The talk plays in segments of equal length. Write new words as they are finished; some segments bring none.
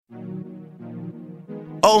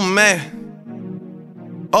Oh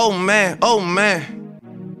man, oh man, oh man,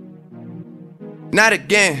 not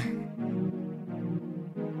again.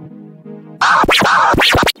 Oh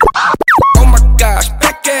my gosh,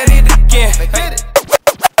 back at it again.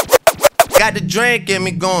 Got the drink in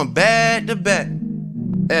me going back to back.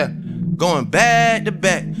 Yeah, going back to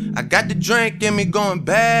back. I got the drink in me going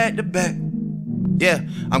back to back. Yeah,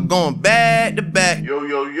 I'm going back to back. Yo,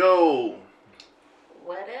 yo, yo.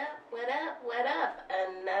 What up, what up, what up?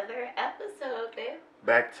 Another episode, babe.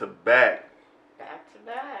 Back to back. Back to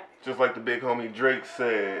back. Just like the big homie Drake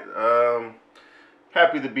said.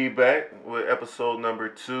 Happy to be back with episode number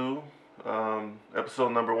 2. Episode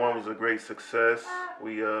number 1 was a great success.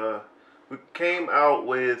 We came out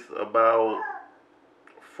with about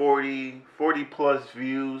 40 plus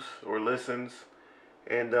views or listens.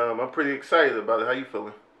 And I'm pretty excited about it. How you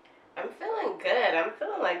feeling? I'm feeling good. I'm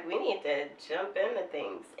feeling like we need to jump into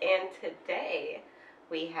things. And today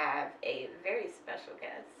we have a very special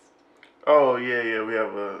guest. Oh yeah, we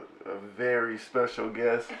have a very special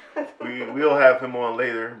guest. We'll have him on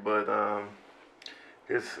later, but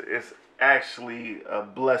it's actually a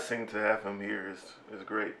blessing to have him here. It's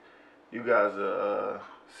great. You guys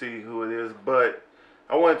see who it is, but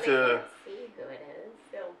I want They to. can't see who it is.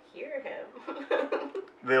 They'll hear him.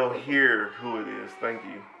 They'll hear who it is. Thank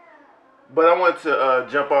you. But I want to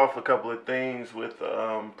jump off a couple of things with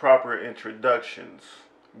proper introductions,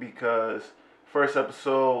 because first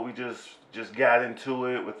episode we just got into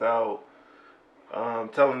it without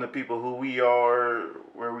telling the people who we are,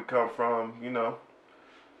 where we come from, you know.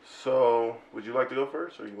 So would you like to go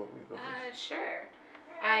first, or you want me to go first? Sure.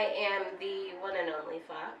 I am the one and only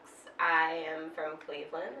Fox. I am from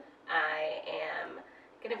Cleveland. I am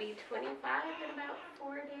going to be 25 in about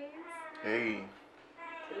 4 days. Hey.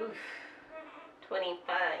 Oof.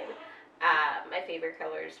 25. My favorite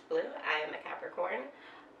color is blue. I am a Capricorn.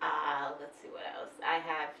 Let's see what else. I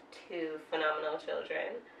have 2 phenomenal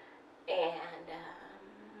children. And,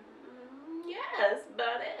 yeah, that's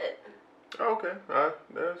about it. Okay.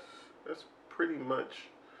 That's pretty much,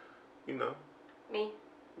 you know. Me.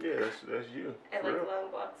 Yeah, that's you. I for like real.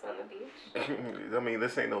 long walks on the beach. I mean,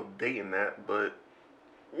 this ain't no dating that, but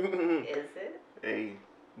Is it? hey,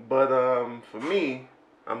 but for me,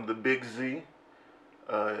 I'm the big Z.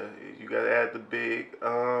 You gotta add the big.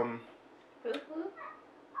 Woo-hoo.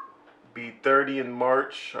 Be 30 in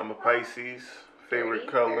March. I'm a Pisces. Favorite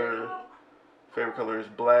 30. color is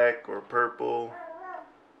black or purple.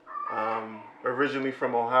 Originally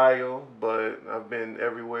from Ohio, but I've been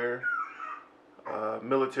everywhere.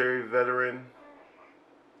 Military veteran.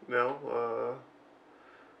 You know,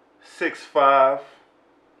 6'5",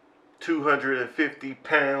 250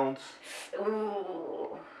 pounds.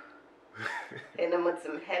 Ooh. And then with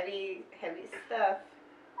some heavy stuff.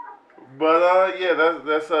 But yeah,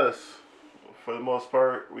 that's us. For the most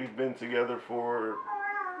part, we've been together for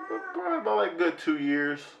probably about like good 2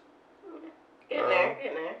 years. Getting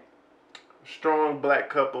there. Strong black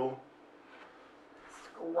couple.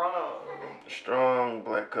 Strong. Strong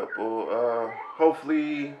black couple.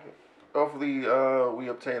 Hopefully, we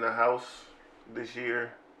obtain a house this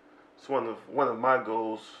year. It's one of my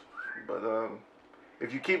goals. But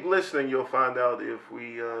if you keep listening, you'll find out if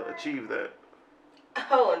we achieve that.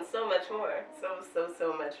 Oh, and so much more.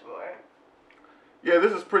 So much more. Yeah,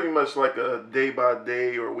 this is pretty much like a day by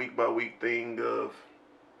day or week by week thing of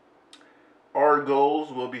our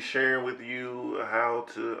goals. We'll be sharing with you how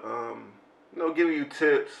to, giving you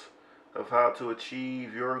tips of how to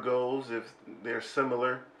achieve your goals if they're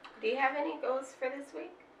similar. Do you have any goals for this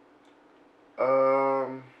week?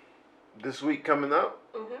 This week coming up,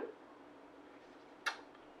 Mm-hmm.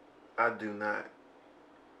 I do not.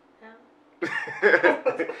 No.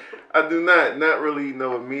 I do not really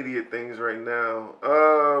know immediate things right now.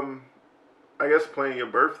 I guess planning your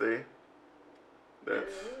birthday.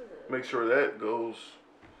 That's make sure that goes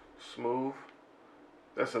smooth.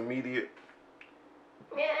 That's immediate.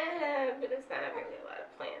 Yeah, but it's not really a lot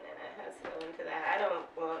of planning. I have to go into that. I don't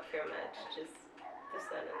want very much, just the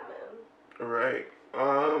sun and the moon. Right.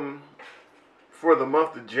 For the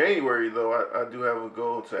month of January, though, I do have a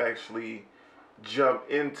goal to actually jump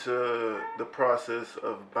into the process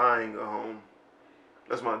of buying a home.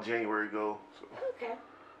 That's my January goal. So. Okay.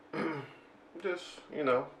 Just,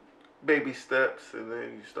 baby steps, and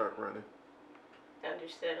then you start running.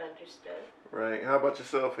 Understood. Right. How about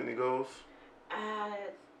yourself? Any goals?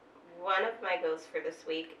 One of my goals for this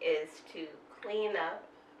week is to clean up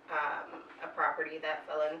a property that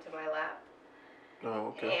fell into my lap. Oh,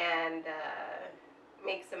 okay. And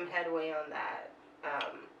make some headway on that.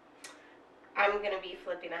 I'm going to be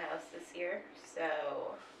flipping a house this year,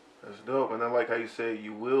 so That's dope. And I like how you say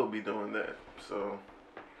you will be doing that. So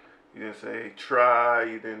you didn't say try.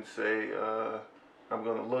 You didn't say I'm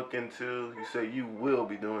gonna look into. You say you will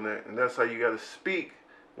be doing that, and that's how you gotta speak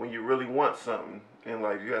when you really want something in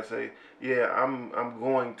life. You gotta say, yeah, I'm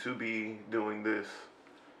going to be doing this.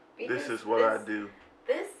 Because This is what I do.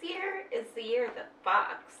 This year is the year of the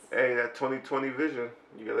fox. Hey, that 2020 vision,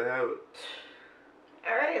 you gotta have it.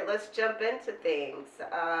 All right, let's jump into things.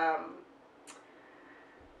 Well,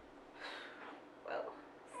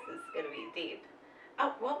 this is gonna be deep.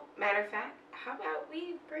 Oh, well, matter of fact, how about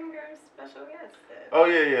we bring our special guest in? Oh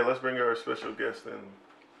yeah. Let's bring our special guest in.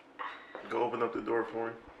 Go open up the door for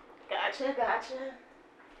him. Gotcha.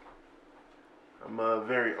 I'm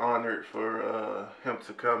very honored for him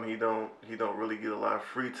to come. He don't really get a lot of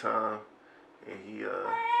free time, and he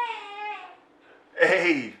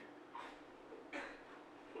hey,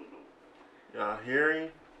 y'all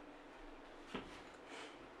hearing?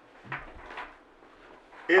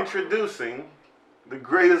 Introducing the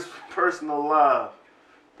greatest person alive,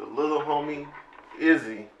 the little homie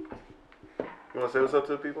Izzy. You wanna say what's up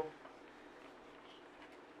to the people?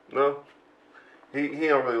 No? He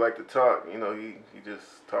don't really like to talk, you know, he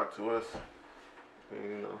just talk to us and,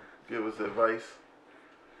 you know, give us advice.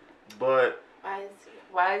 But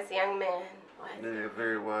Wise young man. yeah,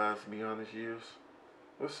 very wise beyond his years.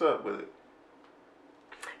 What's up with it?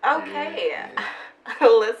 Okay. Yeah.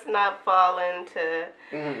 Let's not fall into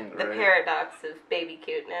the Right. paradox of baby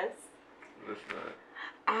cuteness. Let's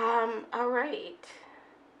not. All right.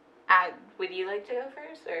 Would you like to go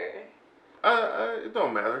first, or? It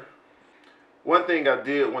don't matter. One thing I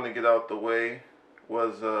did want to get out the way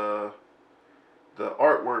was the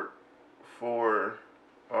artwork for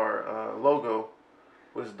our logo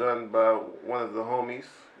was done by one of the homies,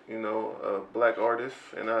 you know, a black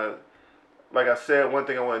artist. And like I said, one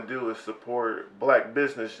thing I want to do is support black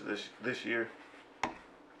business this year,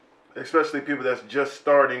 especially people that's just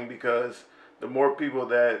starting, because the more people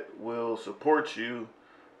that will support you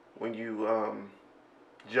when you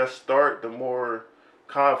just start, the more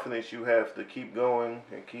confidence you have to keep going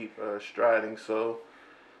and keep striding. So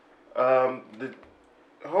the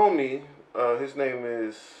homie, his name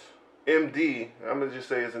is MD. I'm gonna just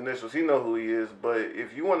say his initials. He know who he is. But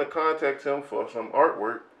if you want to contact him for some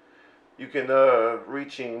artwork, you can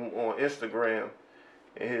reach him on Instagram.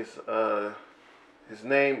 And his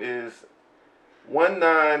name is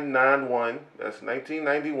 1991. That's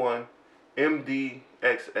 1991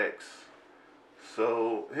 MDXX.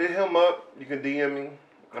 So hit him up. You can DM me.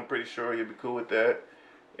 I'm pretty sure he'll be cool with that.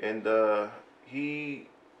 And he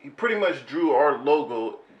pretty much drew our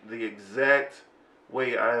logo the exact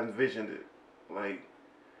way I envisioned it. Like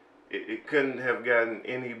it couldn't have gotten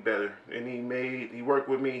any better. And he worked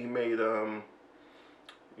with me. He made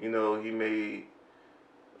he made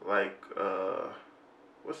like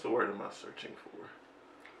what's the word am I searching for?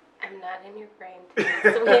 I'm not in your brain,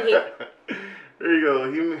 sweetie. There you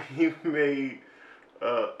go. He made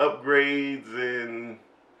upgrades, and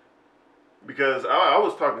because I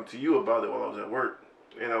was talking to you about it while I was at work,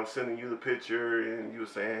 and I was sending you the picture, and you were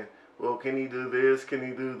saying, well, can he do this? Can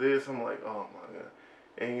he do this? I'm like, oh my God.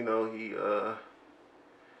 And you know, he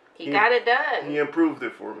got it done. He improved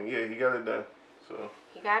it for me. Yeah, he got it done. So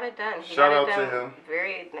he got it done. Shout out to him.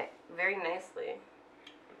 Very, very nicely.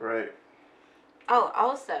 Right. Oh,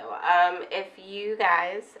 also, if you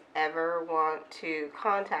guys ever want to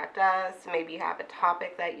contact us, maybe you have a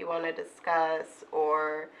topic that you want to discuss,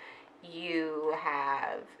 or you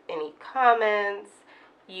have any comments,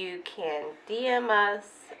 you can DM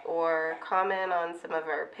us or comment on some of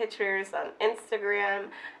our pictures on Instagram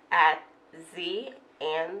at Z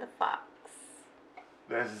and the Fox.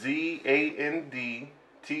 That's ZANDTHEFOX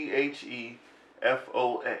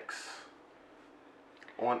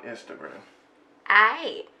on Instagram.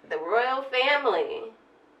 Aight, the royal family.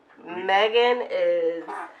 Megan is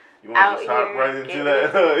You want to just hop right into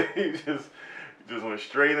that? You just went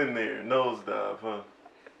straight in there, nosedive, huh?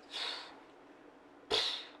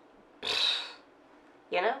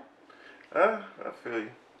 You know? I feel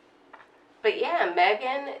you. But yeah,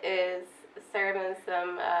 Megan is serving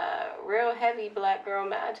some real heavy black girl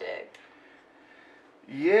magic.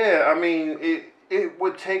 Yeah, I mean, it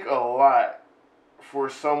would take a lot for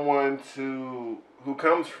someone who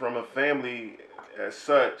comes from a family as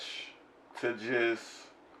such to just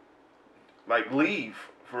like leave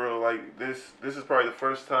for like this. This is probably the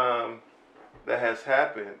first time that has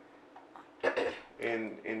happened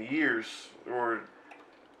in years or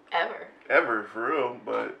ever for real.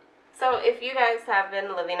 But so if you guys have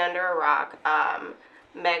been living under a rock,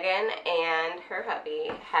 Megan and her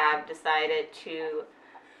hubby have decided to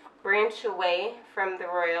branch away from the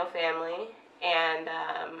royal family and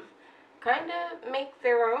kind of make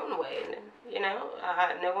their own way.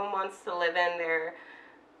 No one wants to live in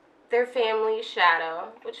their family's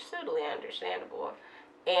shadow, which is totally understandable.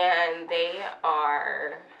 And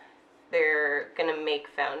they're gonna make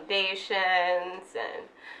foundations, and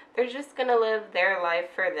they're just gonna live their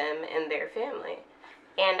life for them and their family.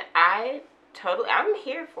 And I'm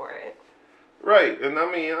here for it. Right, and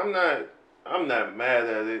I mean, I'm not mad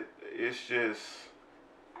at it. It's just,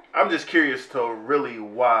 I'm just curious to really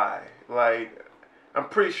why. Like, I'm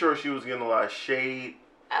pretty sure she was getting a lot of shade.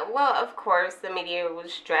 Well, of course, the media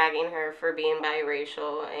was dragging her for being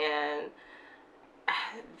biracial, and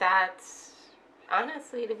that's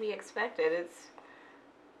honestly to be expected.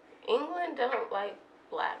 England don't like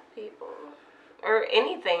black people or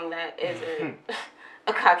anything that isn't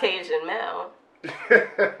a Caucasian male.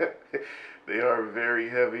 They are very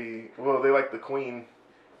heavy. Well, they like the Queen.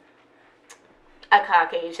 A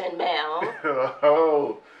Caucasian male.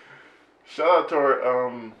 Oh, shout out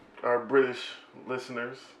to our British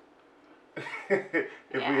listeners, if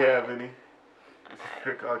we have any.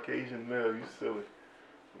 Caucasian male, you silly.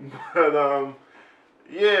 But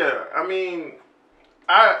yeah, I mean,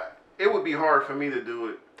 it would be hard for me to do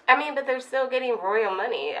it. I mean, but they're still getting royal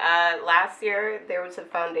money. Last year there was a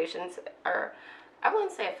foundation, or I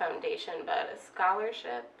wouldn't say a foundation, but a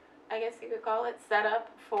scholarship, I guess you could call it, set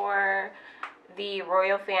up for the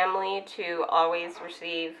royal family to always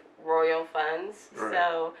receive royal funds. Right.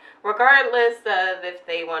 So regardless of if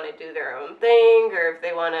they want to do their own thing or if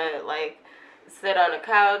they want to like sit on a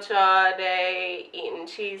couch all day eating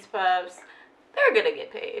cheese puffs, they're gonna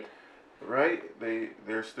get paid. Right?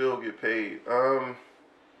 They're still get paid.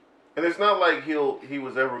 And it's not like he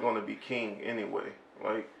was ever going to be king anyway.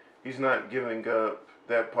 Like, he's not giving up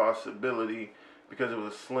that possibility because it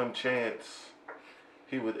was a slim chance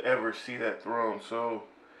he would ever see that throne. So,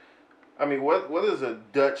 I mean, what is a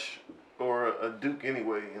Dutch or a duke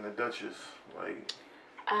anyway, and a duchess? Like,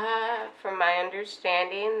 from my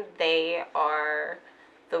understanding, they are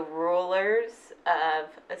the rulers of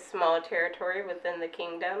a small territory within the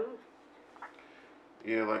kingdom.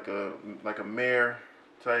 yeah, like a mayor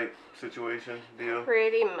type situation deal.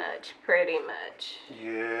 Pretty much.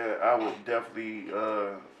 Yeah, I would definitely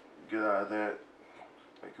get out of that.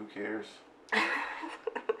 Like, who cares?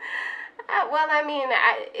 Well, I mean,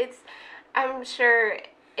 I'm sure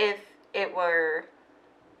if it were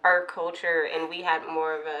our culture and we had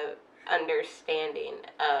more of a understanding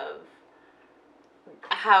of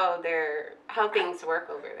how things work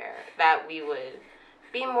over there, that we would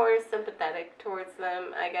be more sympathetic towards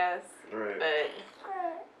them, I guess. Right. But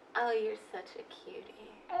oh, you're such a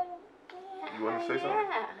cutie. You want to say something?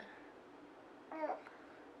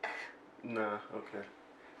 Yeah. Nah, okay.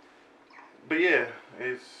 But yeah,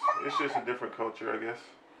 it's just a different culture, I guess.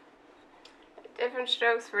 Different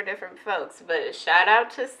strokes for different folks, but shout out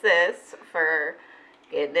to sis for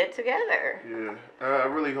getting it together. Yeah, I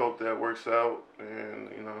really hope that works out, and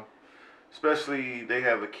especially they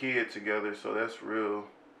have a kid together, so that's really,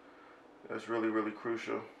 really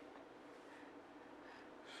crucial.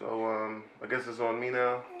 So I guess it's on me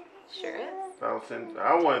now. Sure is.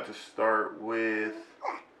 I wanted to start with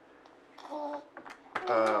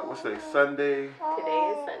what's today? Sunday.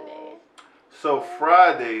 Today is Sunday. So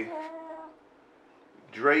Friday,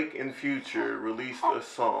 Drake and Future released a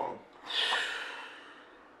song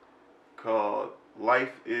called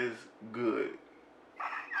 "Life Is Good."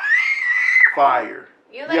 Fire.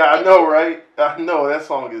 I know, right? I know that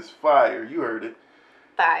song is fire. You heard it.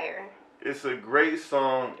 Fire. It's a great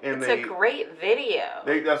song, and it's a great video.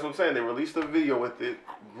 That's what I'm saying. They released a video with it.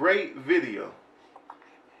 Great video.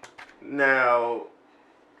 Now,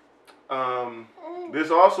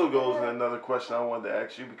 this also goes in another question I wanted to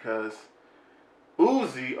ask you, because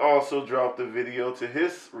Uzi also dropped a video to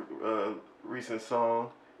his recent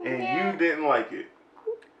song, and you didn't like it.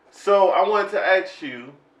 So I wanted to ask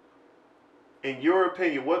you, in your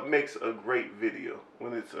opinion, what makes a great video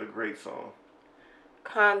when it's a great song?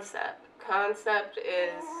 Concept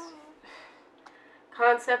is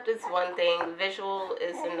one thing. Visual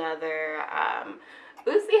is another.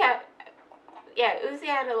 Uzi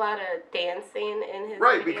had a lot of dancing in his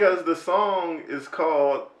right video. Because the song is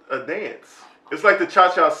called a dance. It's like the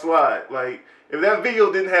cha-cha slide. Like, if that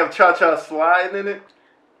video didn't have cha-cha slide in it,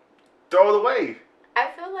 throw it away. I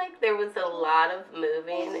feel like there was a lot of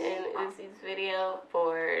moving in Uzi's video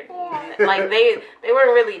like they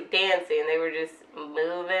weren't really dancing, they were just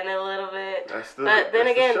moving a little bit. But then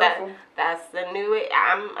again, that's the new way.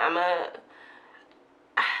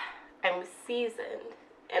 I'm seasoned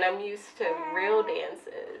and I'm used to real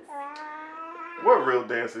dances. What real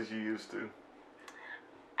dances you used to?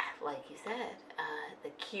 Like you said, the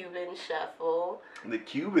Cuban shuffle. The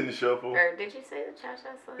Cuban shuffle. Or did you say the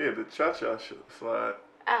cha-cha slide? Yeah, the cha-cha slide.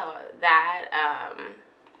 Oh, that,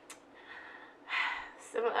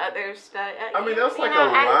 some other stuff. I mean, that's like a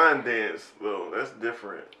line dance, though. That's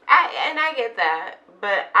different. I get that,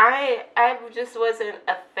 but I just wasn't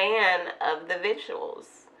a fan of the visuals.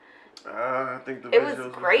 I think the It visuals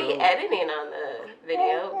was great dope. editing on the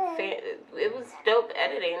video. It was dope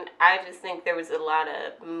editing. I just think there was a lot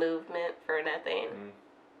of movement for nothing.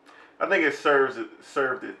 I think it served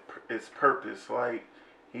its purpose. Like,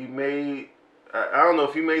 he made, I don't know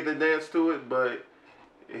if he made the dance to it, but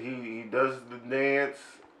he does the dance.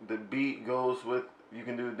 The beat goes with, you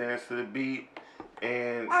can do the dance to the beat.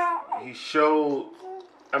 And he showed,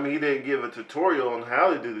 I mean, he didn't give a tutorial on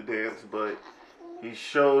how to do the dance, but he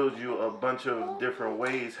shows you a bunch of different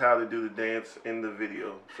ways how to do the dance in the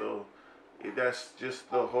video. So that's just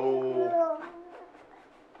the whole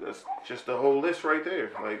list right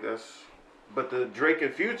there. Like, but the Drake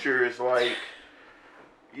and Future is like,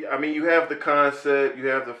 I mean, you have the concept, you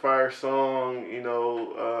have the fire song, you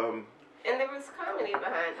know. And there was comedy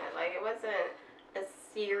behind it. Like, it wasn't a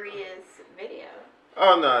serious video.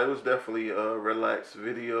 Oh no, it was definitely a relaxed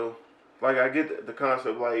video. Like, I get the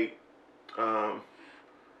concept, like,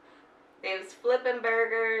 they was flipping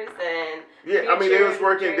burgers and yeah, I mean, they was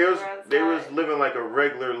working, Future, they was living like a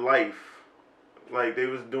regular life. Like, they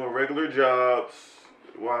was doing regular jobs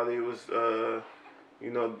while they was,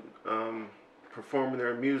 you know, performing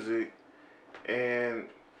their music. And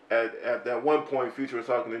at that one point, Future was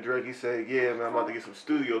talking to Drake. He said, "Yeah, man, I'm about to get some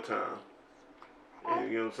studio time."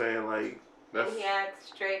 And, you know what I'm saying? Like, that's, and he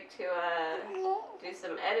asked Drake to do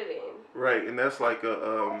some editing. Right, and that's like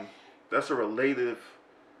that's a relative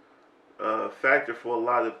factor for a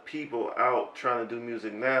lot of people out trying to do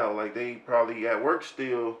music now. Like, they probably at work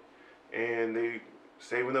still, and they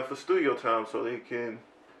saving up for studio time so they can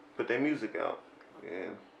put their music out.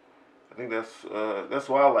 And I think that's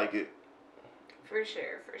why I like it. For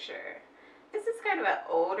sure. This is kind of an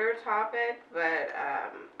older topic, but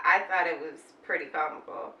I thought it was pretty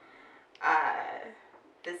comical.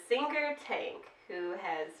 The singer Tank, who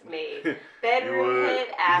has made bedroom hit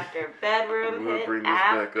after bedroom hit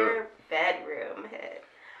after bedroom hit.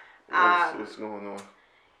 What's going on?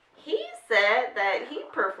 He said that he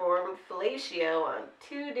performed fellatio on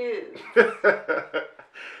 2 dudes.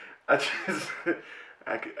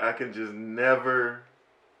 I can just never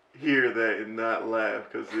hear that and not laugh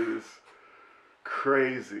because it is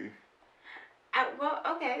crazy. Well,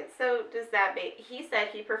 okay, so does that make... He said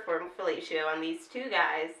he performed fellatio on these 2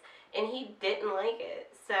 guys, and he didn't like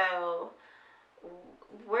it. So,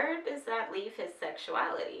 where does that leave his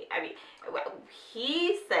sexuality? I mean,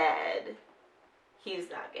 he said he's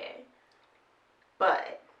not gay,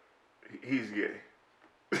 but... He's gay.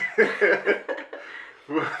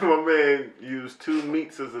 My man used 2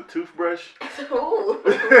 meats as a toothbrush. Ooh.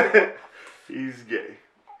 He's gay.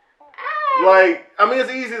 Like, I mean, it's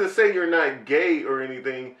easy to say you're not gay or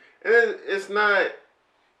anything. And it's not,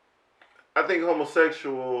 I think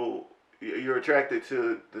homosexual, you're attracted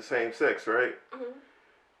to the same sex, right? Mm-hmm.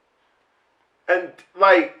 And,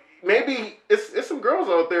 like, maybe it's some girls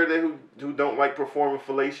out there that who don't like performing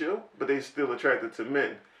fellatio, but they still attracted to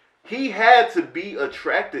men. He had to be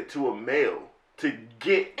attracted to a male to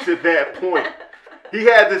get to that point. He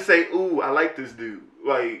had to say, "Ooh, I like this dude."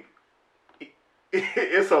 Like,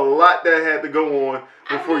 it's a lot that had to go on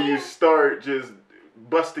before you start just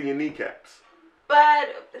busting your kneecaps.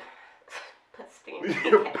 But busting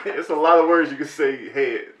your kneecaps. It's a lot of words you can say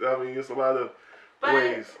head. I mean, it's a lot of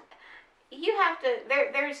ways. You have to,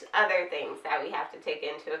 there's other things that we have to take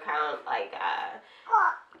into account, like,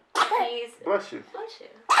 he's... Bless you. Bless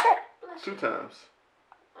you. 2 times.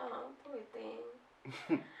 Oh, poor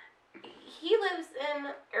thing. He lives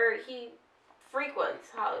he frequents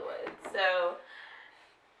Hollywood, so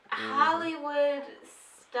Hollywood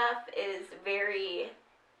stuff is very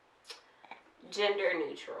gender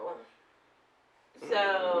neutral.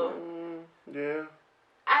 So yeah,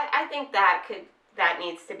 I think that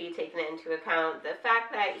needs to be taken into account. The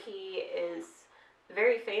fact that he is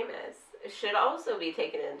very famous should also be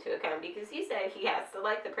taken into account, because he said he has to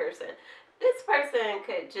like the person. This person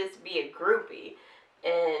could just be a groupie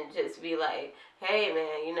and just be like, "Hey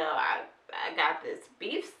man, you know, I got this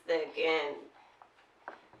beef stick, and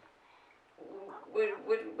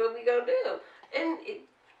what we gonna do?" And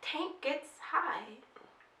Tank gets high,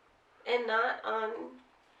 and not on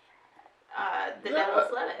the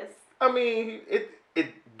devil's lettuce. I mean,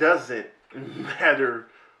 it doesn't matter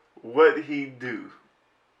what he do.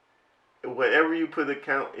 Whatever you put in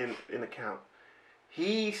account,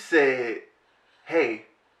 he said, "Hey,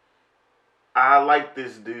 I like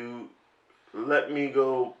this dude. Let me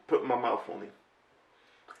go put my mouth on him."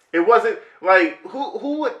 It wasn't like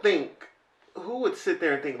who would think, who would sit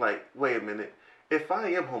there and think like, wait a minute, if I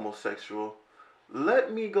am homosexual,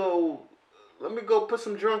 let me go put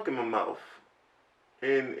some drunk in my mouth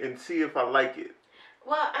and see if I like it.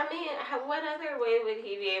 Well, I mean, what other way would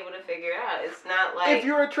he be able to figure it out? It's not like If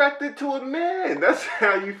you're attracted to a man, that's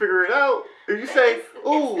how you figure it out. If you say,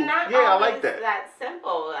 "Ooh, it's not yeah, I always like that." that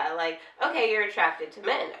simple. Like, okay, you're attracted to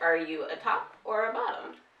men. Are you a top or a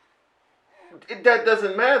bottom? That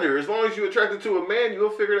doesn't matter. As long as you're attracted to a man, you'll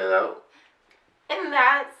figure that out. And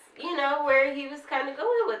that's, where he was kind of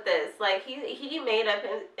going with this. Like, he made up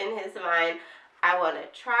in his mind, I want to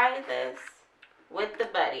try this with the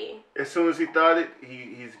buddy. As soon as he thought it,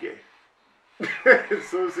 he's gay. As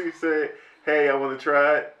soon as he said, "Hey, I want to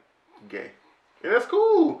try it," gay. And that's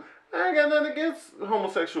cool. I ain't got nothing against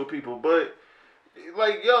homosexual people, but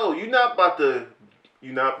like, yo, you're not about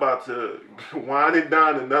to wine and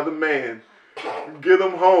dine another man, get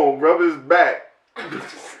him home, rub his back,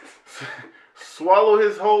 swallow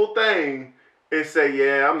his whole thing, and say,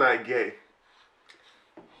 "Yeah, I'm not gay."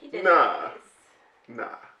 He did Nah. it twice.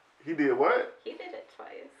 He did what? He did it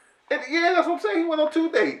twice. And yeah, that's what I'm saying. He went on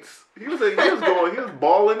 2 dates. He was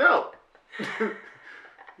balling out.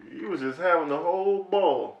 He was just having the whole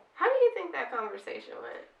ball. How do you think that conversation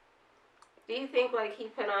went? Do you think like he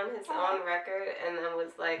put on his own record and then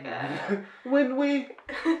was like, when we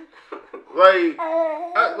like,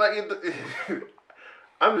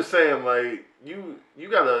 I'm just saying, like, you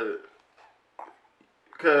gotta,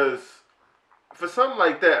 cause for something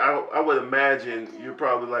like that, I would imagine you're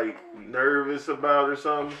probably like nervous about or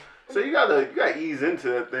something. So you gotta ease into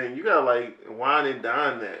that thing. You gotta like wine and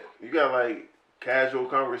dine that. You gotta like casual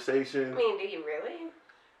conversation. I mean, do you really?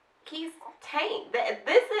 He's Tank. This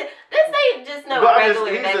ain't just no But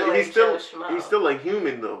regular he's Joe Schmo. He's still a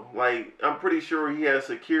human though. Like, I'm pretty sure he has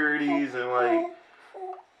securities and like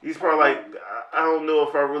he's probably like, I don't know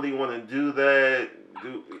if I really want to do that.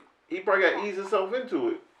 He probably got to ease himself into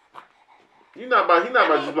it. He's not about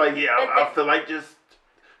just like, yeah, I feel like just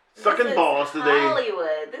sucking balls today.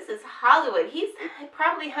 Hollywood. This is Hollywood. He's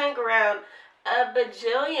probably hung around a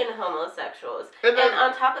bajillion homosexuals, and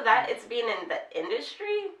on top of that, it's being in the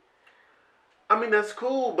industry. I mean, that's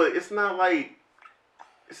cool, but it's not like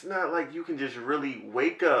you can just really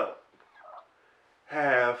wake up,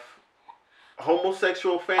 have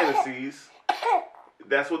homosexual fantasies.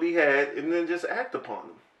 That's what he had, and then just act upon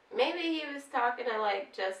them. Maybe he was talking to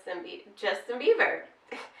like Justin Bieber.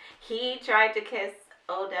 He tried to kiss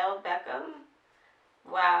Odell Beckham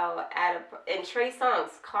while and Trey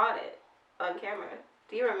Songz caught it on camera.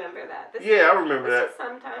 Do you remember that? I remember that. This was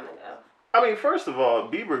some time ago. I mean, first of all,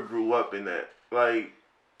 Bieber grew up in that. Like,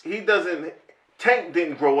 Tank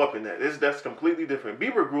didn't grow up in that. That's completely different.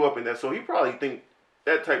 Bieber grew up in that, so he probably think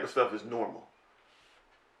that type of stuff is normal.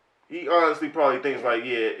 He honestly probably thinks like,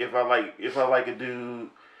 yeah, if I like a dude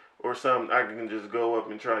or something, I can just go up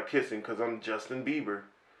and try to kiss him because I'm Justin Bieber.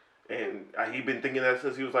 And he been thinking that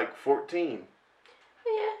since he was like 14.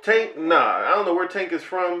 Yeah. Tank, I don't know where Tank is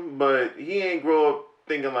from, but he ain't grow up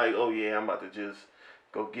thinking like, oh yeah, I'm about to just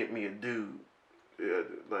go get me a dude. Yeah,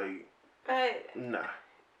 like, but nah.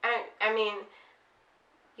 I mean,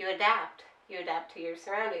 you adapt. You adapt to your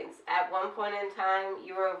surroundings. At one point in time,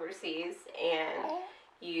 you were overseas and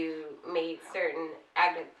you made certain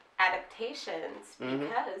adaptations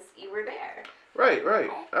because you were there. Right.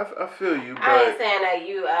 I feel you, but I ain't saying that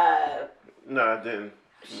you I didn't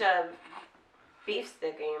shove beef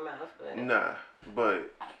stick in your mouth, but nah,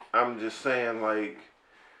 but I'm just saying like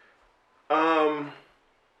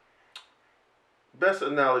best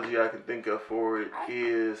analogy I can think of for it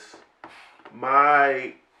is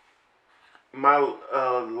my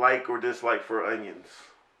like or dislike for onions.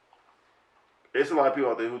 There's a lot of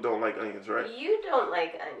people out there who don't like onions, right? You don't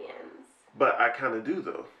like onions. But I kind of do,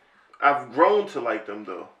 though. I've grown to like them,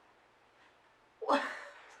 though.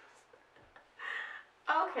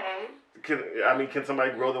 Okay. Can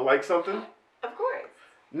somebody grow to like something? Of course.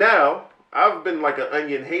 Now, I've been like an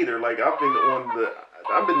onion hater. Like, I've been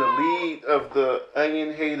the lead of the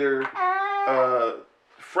onion hater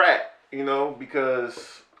frat,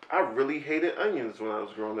 because I really hated onions when I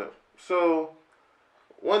was growing up. So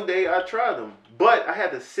one day I tried them, but I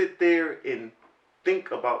had to sit there and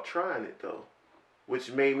think about trying it though,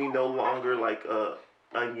 which made me no longer like a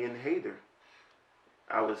onion hater.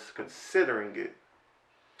 I was considering it.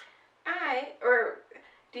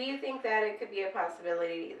 Do you think that it could be a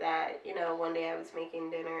possibility that, one day I was making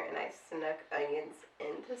dinner and I snuck onions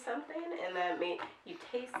into something and that made you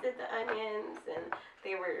tasted the onions and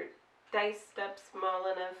they were diced up small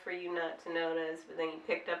enough for you not to notice, but then you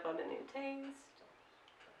picked up on a new taste?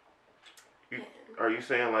 Are you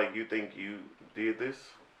saying like you think you did this?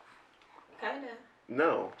 Kinda.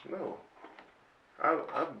 No.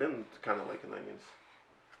 I've been kind of liking onions.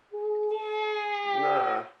 Yeah.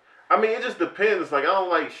 Nah. I mean, it just depends. Like, I don't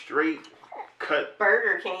like straight cut.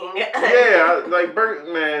 Burger King. Yeah, like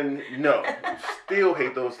Burger Man. No, still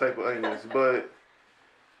hate those type of onions. But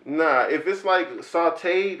nah, if it's like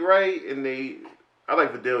sautéed right, and I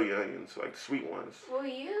like Vidalia onions, like the sweet ones. Will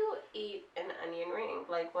you eat an onion ring,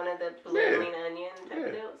 like one of the blooming onion type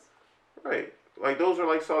of deals? Right, like those are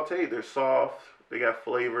like sautéed. They're soft. They got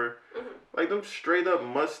flavor. Mm-hmm. Like them straight up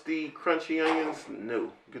musty, crunchy onions.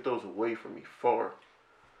 No, get those away from me, far.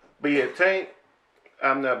 But yeah, Tank,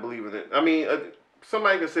 I'm not believing it. I mean,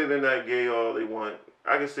 somebody can say they're not gay all they want.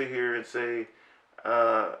 I can sit here and say,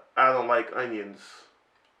 I don't like onions,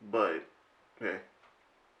 but, hey,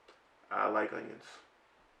 I like onions.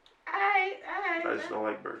 I just don't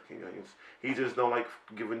like Burger King onions. He just don't like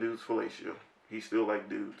giving dudes fellatio. He still like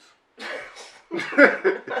dudes.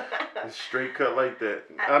 It's straight cut like that.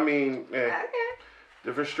 I mean, Okay.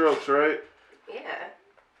 Different strokes, right? Yeah.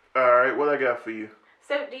 All right, what I got for you?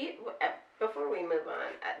 So, before we move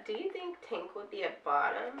on, do you think Tank would be a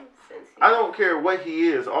bottom since I don't care what he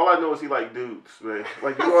is. All I know is he like dudes, man.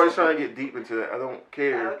 Like, you always trying to get deep into that. I don't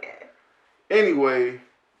care. Okay. Anyway,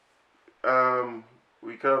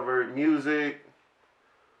 we covered music.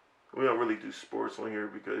 We don't really do sports on here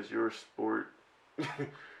because your sport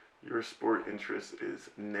interest is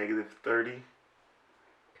 -30.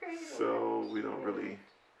 Crazy. So we don't really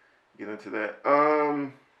get into that.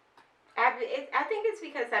 I think it's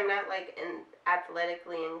because I'm not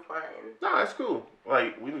athletically inclined. No, that's cool.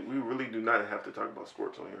 Like we really do not have to talk about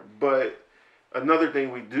sports on here. But another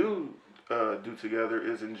thing we do together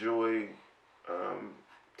is enjoy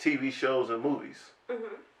TV shows and movies.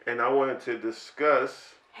 Mm-hmm. And I wanted to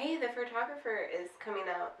discuss. Hey, The Photographer is coming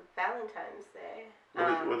out Valentine's Day.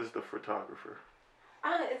 What is The Photographer?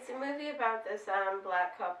 It's a movie about this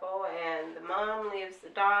black couple, and the mom leaves the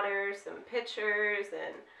daughter some pictures,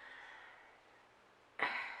 and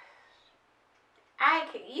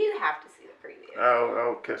you have to see the preview.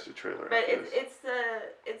 I'll catch the trailer. But it's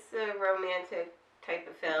the romantic type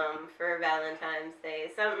of film for Valentine's Day.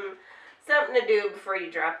 Something to do before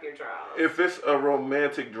you drop your drawers. If it's a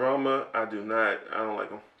romantic drama, I don't like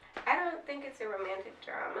them. I don't think it's a romantic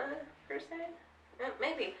drama per se.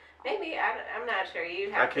 Maybe I'm not sure.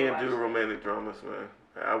 You'd have I can't to watch do romantic dramas, man.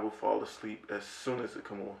 I will fall asleep as soon as it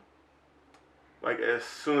come on. Like as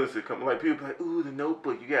soon as it come, like people be like, "Ooh, The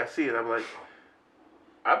Notebook, you gotta see it." I'm like,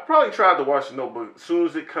 I probably tried to watch The Notebook. As soon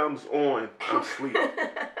as it comes on, I'm asleep.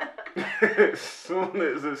 As soon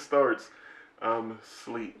as it starts, I'm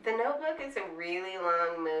asleep. The Notebook is a really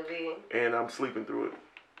long movie. And I'm sleeping through it.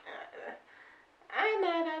 I'm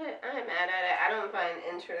mad at it. I don't find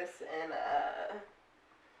interest in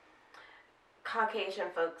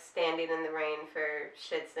Caucasian folks standing in the rain for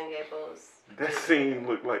shits and giggles. That scene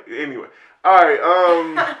looked like... Anyway. Alright,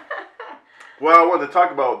 what I wanted to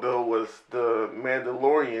talk about, though, was The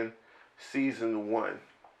Mandalorian Season 1.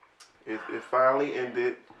 It finally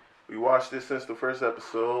ended. We watched it since the first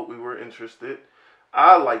episode. We were interested.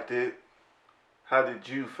 I liked it. How did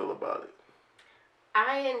you feel about it?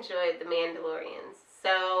 I enjoyed The Mandalorian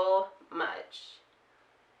so much.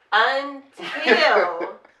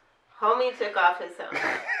 Until homie took off his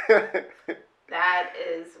helmet. That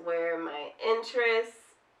is where my interest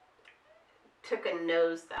took a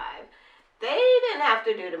nosedive. They didn't have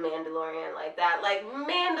to do The Mandalorian like that. Like,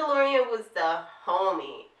 Mandalorian was the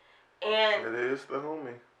homie. And it is the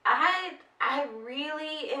homie. I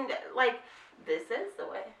really, this is the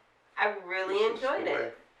way. I really enjoyed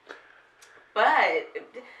it. But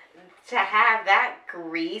to have that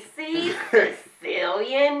greasy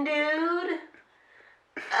Sicilian dude,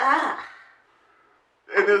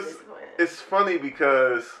 and it's funny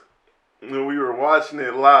because when we were watching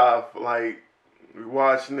it live, like we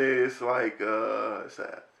watching this it's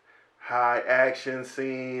a high action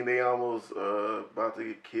scene. They almost about to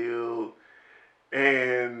get killed,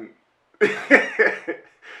 and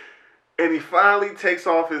and he finally takes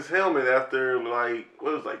off his helmet after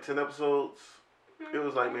 10 episodes. It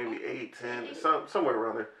was like maybe 8, 10, somewhere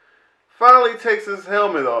around there. Finally takes his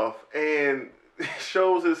helmet off and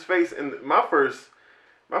shows his face. And my first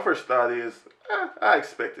thought is, I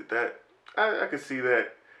expected that. I could see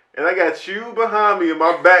that. And I got you behind me in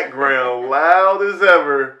my background, loud as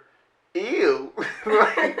ever, Ew.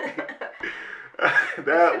 Like,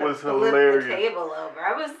 that was hilarious. hilarious. The table over.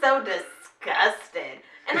 I was so disgusted,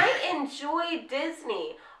 and I enjoy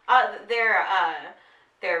Disney.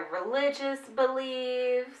 Their religious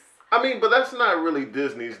beliefs. I mean, but that's not really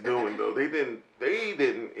Disney's doing though. They didn't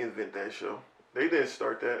invent that show. They didn't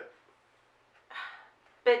start that.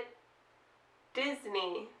 But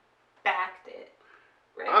Disney backed it,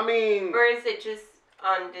 right? I mean, or is it just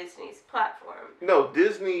on Disney's platform? No,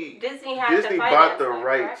 Disney had to bought the that,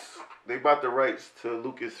 rights. Correct? They bought the rights to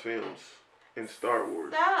Lucasfilms and Star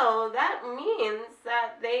Wars. So that means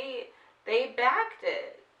that they backed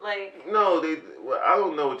it. Like, no, I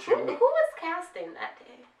don't know what you mean. Who was casting that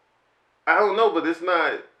day? I don't know, but it's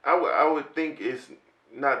not. I would think it's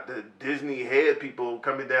not the Disney head people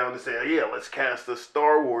coming down and saying, yeah, let's cast a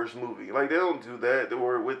Star Wars movie. Like, they don't do that.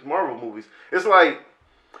 Or with Marvel movies. It's like,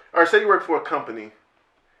 or say you work for a company,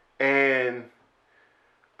 and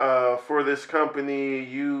for this company,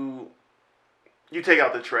 you take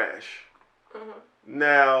out the trash. Mm-hmm.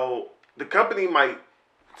 Now, the company might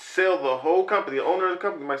sell the whole company. The owner of the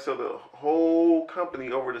company might sell the whole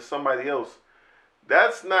company over to somebody else.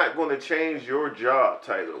 That's not going to change your job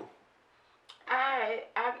title.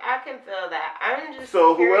 I can feel that. I'm just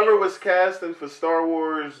so curious. Whoever was casting for Star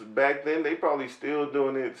Wars back then, they probably still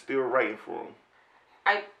doing it, still writing for them.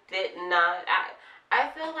 I did not. I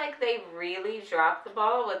feel like they really dropped the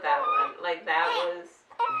ball with that one. Like, that was.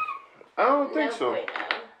 I don't think so. Bueno.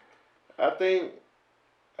 I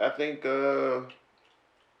think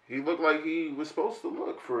he looked like he was supposed to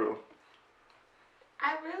look for real.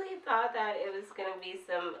 I really thought that it was gonna be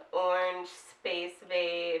some orange space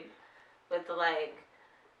babe with like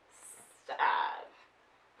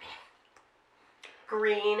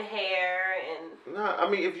green hair and. Nah, I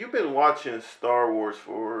mean, if you've been watching Star Wars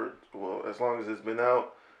for as long as it's been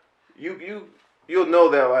out, you'll know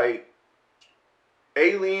that like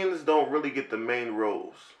aliens don't really get the main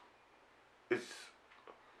roles.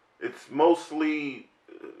 It's mostly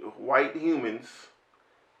white humans.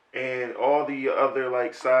 And all the other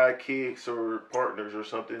like sidekicks or partners or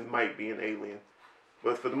something might be an alien,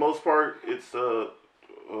 but for the most part, it's a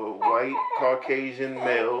white Caucasian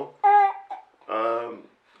male.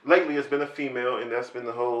 Lately, it's been a female, and that's been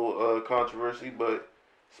the whole controversy. But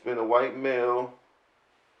it's been a white male,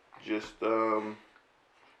 just going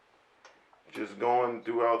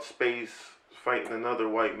throughout space fighting another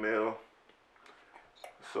white male.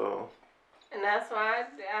 So. And that's why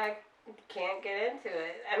I can't get into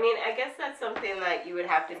it. I mean, I guess that's something that you would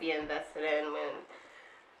have to be invested in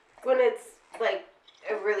when it's like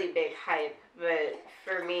a really big hype. But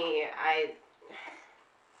for me, I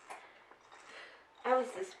was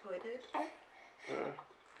disappointed.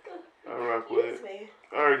 I rock with it. Me.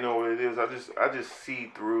 I already know what it is. I just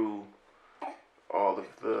see through all of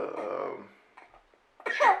the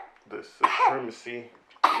supremacy.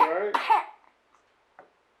 You alright?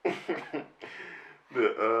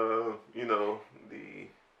 The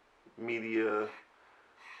media.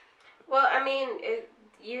 Well, I mean,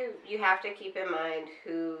 you have to keep in mind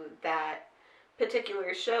who that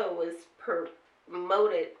particular show was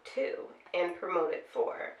promoted to and promoted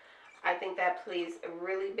for. I think that plays a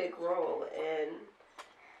really big role in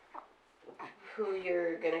who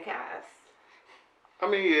you're gonna cast. I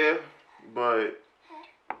mean, yeah, but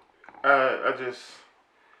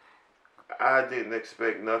I didn't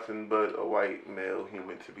expect nothing but a white male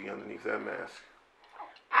human to be underneath that mask.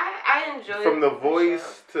 I enjoyed from the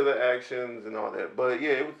voice to the actions and all that. But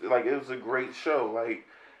yeah, it was a great show. Like,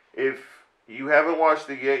 if you haven't watched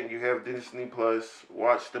it yet and you have Disney Plus,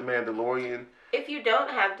 watch The Mandalorian. If you don't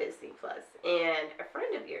have Disney Plus and a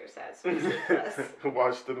friend of yours has Disney Plus,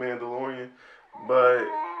 watch The Mandalorian. But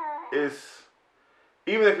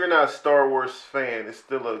even if you're not a Star Wars fan, it's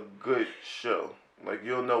still a good show. Like,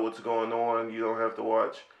 you'll know what's going on. You don't have to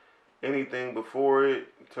watch anything before it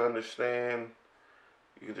to understand.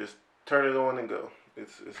 You can just turn it on and go.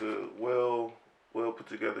 It's a well put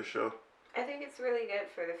together show. I think it's really good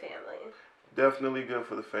for the family. Definitely good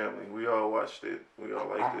for the family. We all watched it. We all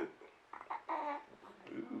liked it.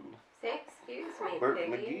 Ooh. Say excuse me, Bert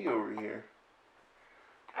Piggy. McGee over here.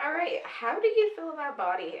 All right, how do you feel about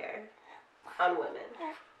body hair on women?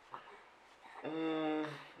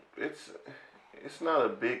 It's not a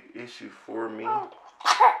big issue for me.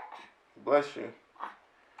 Bless you.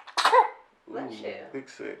 Bless you. Big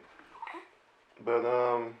sick. But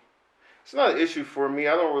it's not an issue for me.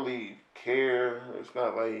 I don't really care. It's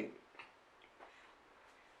not like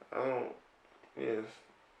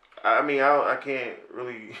I can't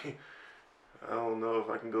really. I don't know if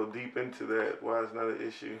I can go deep into that. Why it's not an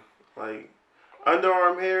issue. Like,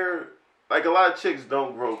 underarm hair, like a lot of chicks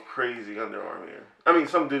don't grow crazy underarm hair. I mean,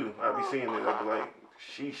 some do. I be seeing it. I be like,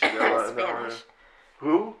 sheesh, she got a lot of underarm hair.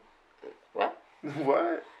 Who? What?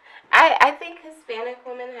 What? I think Hispanic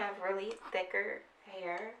women have really thicker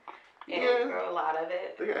hair and Yeah. grow a lot of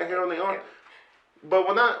it. They got hair on their arm. But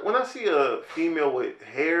when I see a female with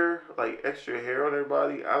hair, like extra hair on their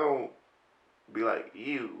body, I don't be like,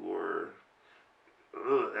 ew, or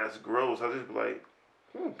ugh, that's gross. I just be like,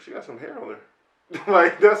 she got some hair on her.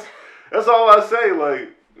 Like that's all I say. Like,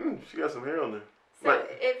 she got some hair on her. So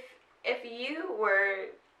Like, if you were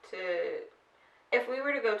to, if we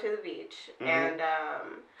were to go to the beach and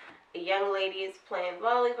a young lady is playing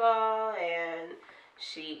volleyball and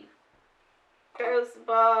she throws the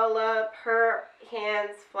ball up, her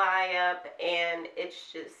hands fly up, and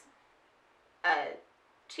it's just a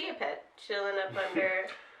chia pet chilling up under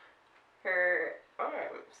her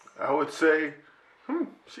arms. I would say,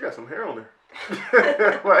 she got some hair on her.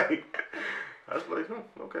 Like, I was like,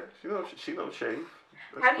 okay, she don't shave.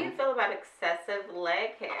 That's How do you cool. feel about excessive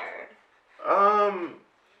leg hair?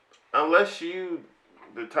 Unless you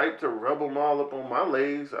the type to rub them all up on my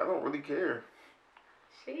legs, I don't really care.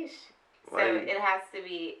 Sheesh. So Like- it has to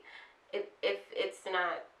be, if it's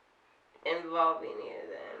not involving you,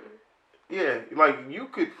 then. Yeah, like you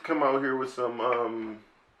could come out here with some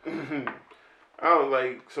I don't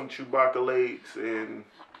like some Chewbacca legs, and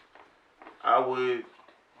I would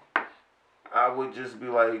just be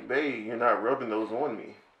like, babe, you're not rubbing those on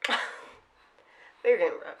me. They're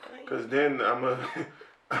gonna rub on you. Cause then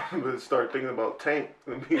I'm gonna start thinking about Tank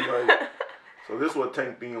and be like, so this is what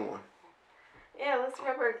Tank be on. Yeah, let's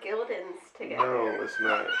rub our Gildens together. No, it's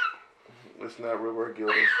not. Let's not rub our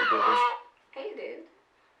Gildens together. Hey,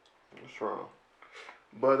 dude. What's wrong?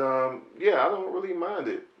 But yeah, I don't really mind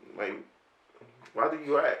it. Like, why do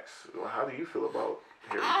you ask? How do you feel about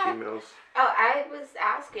hairy females? Oh, I was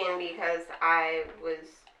asking because I was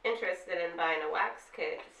interested in buying a wax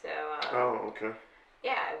kit, so Oh, okay.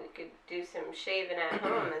 yeah, we could do some shaving at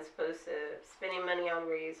home as opposed to spending money on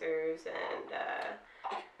razors and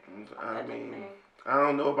I mean, I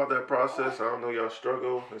don't know about that process. I don't know y'all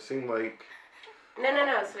struggle. It seemed like, No,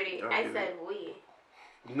 sweetie. I I get said it. we.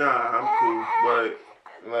 nah, I'm cool.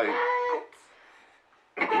 But like, What?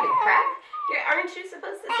 You could aren't you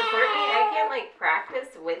supposed to support me? I can't like practice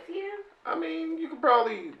with you. I mean, you could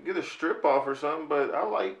probably get a strip off or something. But I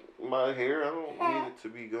like my hair. I don't need it to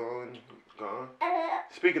be gone.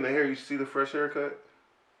 Speaking of hair, you see the fresh haircut?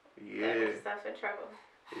 Yeah. Get yourself in trouble.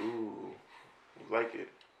 Ooh, you like it?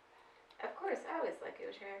 Of course, I always like it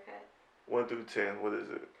with your haircut. 1 through 10. What is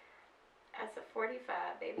it? That's a 45,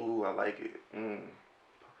 baby. Ooh, I like it.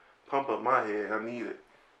 Pump up my head. I need it.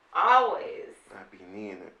 Always. I be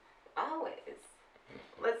needing it. Always.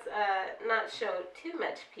 Let's not show too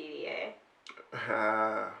much PDA.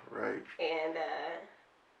 Ah, right. And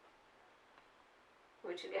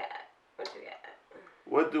what you got? What you got?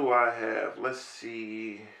 What do I have? Let's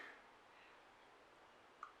see.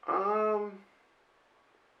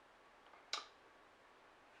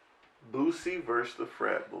 Boosie versus the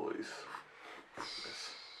Frat Boys.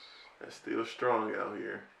 That's still strong out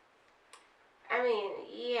here. I mean,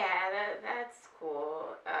 yeah, that's cool.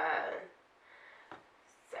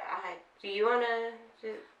 Do you want to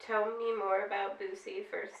tell me more about Boosie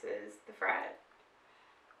versus the Frat?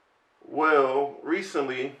 Well,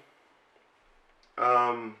 recently,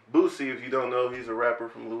 Boosie, if you don't know, he's a rapper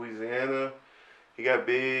from Louisiana. He got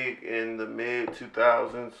big in the mid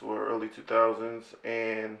 2000s or early 2000s,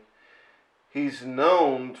 and he's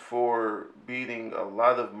known for beating a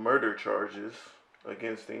lot of murder charges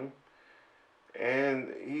against him. And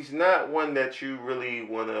he's not one that you really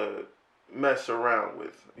want to mess around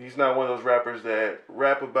with. He's not one of those rappers that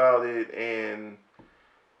rap about it and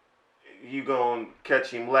you gonna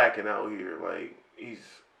catch him lacking out here. Like, he's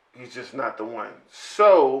just not the one.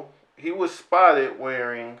 So, he was spotted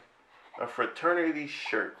wearing a fraternity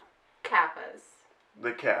shirt. Kappas.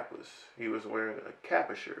 The Kappas. He was wearing a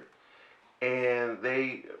Kappa shirt. And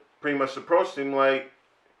they pretty much approached him like,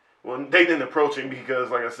 well, they didn't approach him because,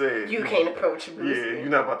 like I said, You can't approach Boosie. yeah, you're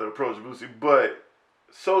not about to approach Boosie. But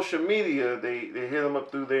social media, they hit him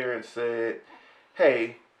up through there and said,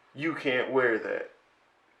 hey, you can't wear that.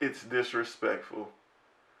 It's disrespectful.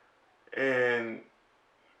 And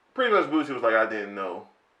pretty much Boosie was like, I didn't know.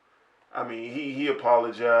 I mean, he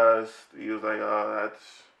apologized. He was like, oh, that's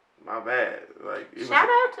my bad. Like, Shout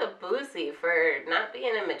out to Boosie for not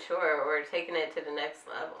being immature or taking it to the next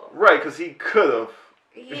level. Right, because he could have.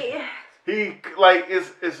 Yeah. He, like,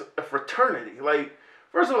 it's a fraternity. Like,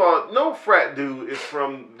 first of all, no frat dude is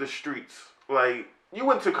from the streets. Like, you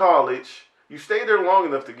went to college, you stayed there long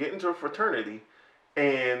enough to get into a fraternity,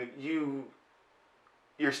 and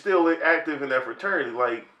you're still active in that fraternity.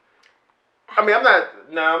 Like, I mean,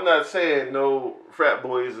 I'm not saying no frat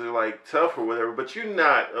boys are like tough or whatever, but you're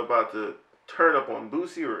not about to turn up on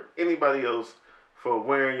Boosie or anybody else for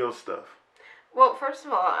wearing your stuff. Well, first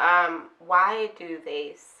of all, why do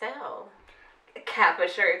they sell Kappa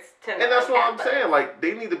shirts to And that's what I'm non-Kappas? saying. Like,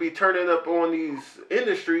 they need to be turning up on these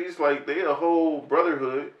industries. Like, they a whole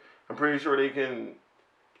brotherhood. I'm pretty sure they can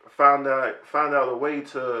find out a way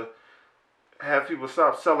to have people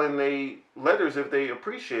stop selling they letters if they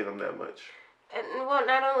appreciate them that much. And, well,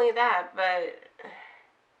 not only that, but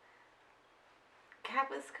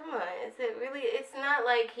Kappas, come on, is it really? It's not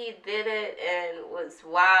like he did it and was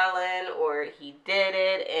wildin', or he did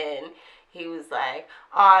it and he was like,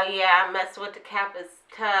 oh yeah, I mess with the Kappas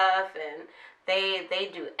tough, and they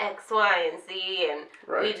do X, Y, and Z, and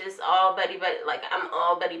we just all buddy. Like, I'm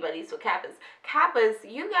all buddies with Kappas. Kappas,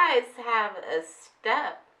 you guys have a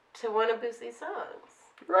step to one of Boosie's songs.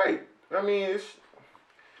 Right. I mean,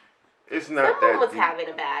 it's not Someone that was deep. having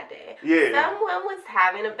a bad day. Yeah. Someone was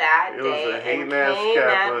having a bad It day was a hating and ass came at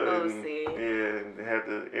Kappa, Boosie. and they had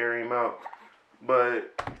to air him out.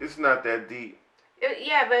 But it's not that deep.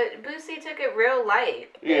 Yeah, but Boosie took it real light.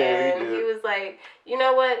 Yeah, and he did. was like, you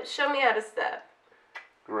know what? Show me how to step.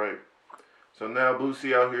 Right. So now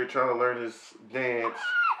Boosie out here trying to learn his dance,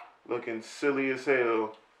 looking silly as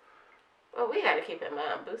hell. Well, we gotta keep in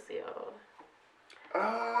mind, Boosie,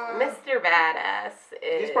 Uh, Mr. Badass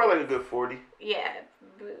is... He's probably like a good 40. Yeah.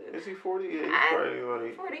 Is he 40? Yeah, he's probably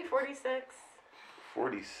like 40, 46.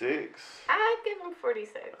 46. I'd give him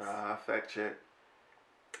 46. Fact check.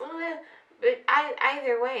 Well, but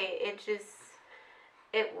either way,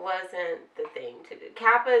 it wasn't the thing to do.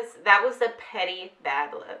 Kappas, that was a petty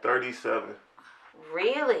bad look. 37.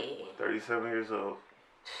 Really? 37 years old.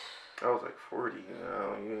 I was like 40.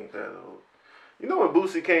 No, you ain't that old. You know when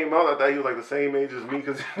Boosie came out, I thought he was like the same age as me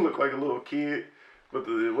because he looked like a little kid. But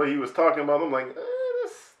the way he was talking about, I'm like,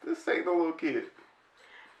 this ain't no little kid.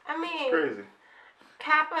 I mean, It's crazy.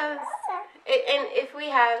 Kappas, and if we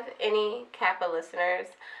have any Kappa listeners,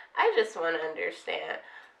 I just want to understand,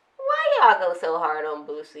 why y'all go so hard on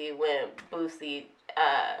Boosie when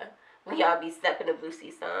y'all be stepping to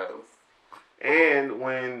Boosie songs? And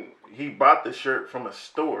when he bought the shirt from a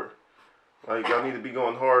store. Like, y'all need to be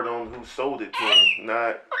going hard on who sold it to him,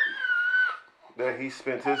 not that he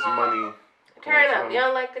spent his money. Turn up. You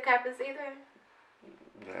don't like the Kappas either?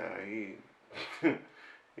 Nah,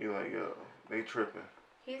 he like, yo, they tripping.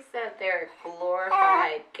 He said they're a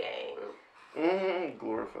glorified gang.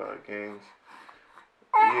 Glorified games.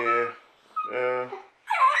 Yeah.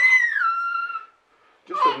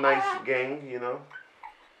 Just a nice gang, you know.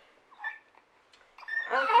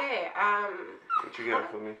 Okay, What you got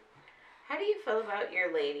for me? how do you feel about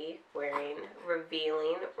your lady wearing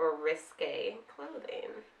revealing or risque clothing?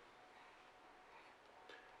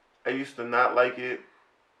 I used to not like it.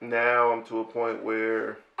 Now I'm to a point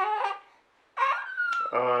where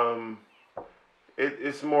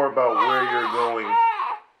it's more about where you're going.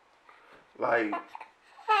 Like,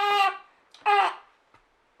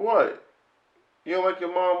 what? You don't like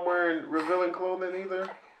your mom wearing revealing clothing either?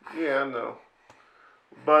 Yeah, I know.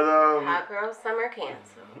 But Hot girl summer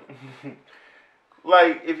cancel.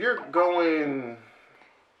 like if you're going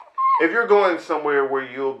somewhere where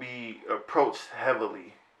you'll be approached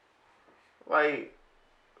heavily, like,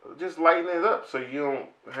 just lighten it up so you don't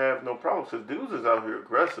have no problems. Cause dudes is out here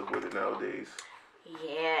aggressive with it nowadays.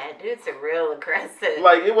 Yeah, dudes are real aggressive.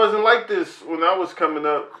 Like, it wasn't like this when I was coming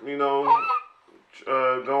up, you know,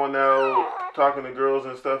 going out, talking to girls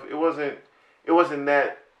and stuff. It wasn't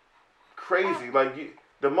that crazy. Like,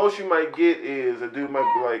 the most you might get is a dude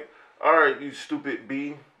might be like, all right, you stupid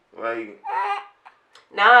B. Like,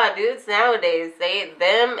 nah, dudes nowadays, they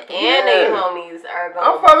homies are going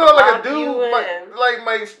I'm finding out like a dude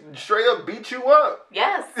might straight up beat you up.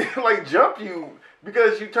 Yes. Like, jump you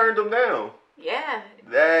because you turned them down. Yeah.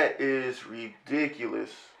 That is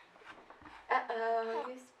ridiculous. Uh-oh,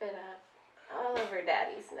 you spit up all over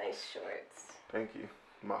Daddy's nice shorts. Thank you.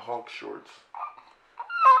 My Hawk shorts.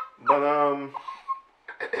 But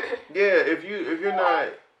yeah, if you're not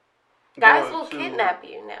Guys will kidnap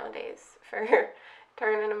you nowadays for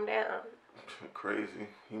turning them down. Crazy.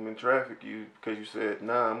 Human traffic you because you said,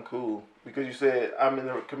 nah, I'm cool. Because you said I'm in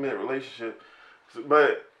a committed relationship.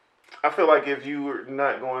 But I feel like if you are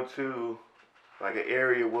not going to like an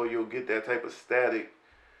area where you'll get that type of static,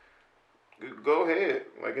 go ahead.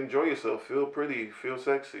 Like, enjoy yourself. Feel pretty. Feel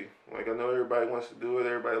sexy. Like, I know everybody wants to do it.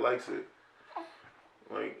 Everybody likes it.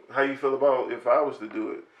 Like, how you feel about if I was to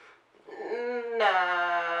do it?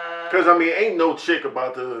 Nah. Because, I mean, ain't no chick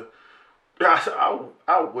about to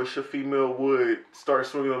I wish a female would start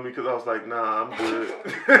swinging on me because I was like, nah, I'm good.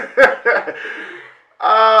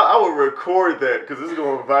 I would record that because it's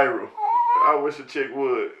going viral. I wish a chick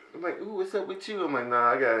would. I'm like, ooh, what's up with you? I'm like,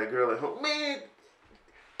 nah, I got a girl at home. Man,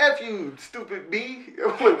 F you, stupid B.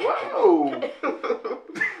 I'm like, whoa.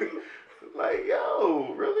 Like,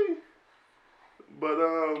 yo, really? But,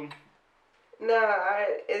 No,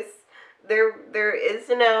 it's there is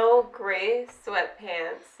no gray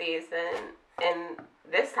sweatpants season in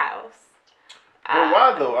this house. Well,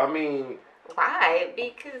 why though? I mean, why?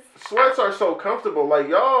 Because sweats are so comfortable. Like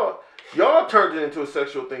y'all turned it into a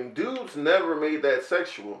sexual thing. Dudes never made that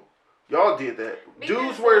sexual. Y'all did that.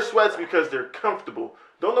 Dudes wear sweats because they're comfortable.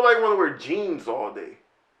 Don't nobody want to wear jeans all day.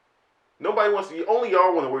 Nobody wants to. Only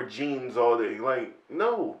y'all want to wear jeans all day. Like,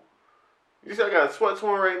 no. You see, I got sweats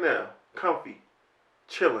on right now. Comfy.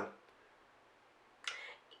 Chilling.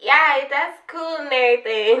 yeah, that's cool and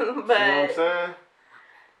everything, You know but what I'm saying?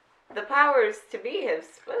 the powers to be have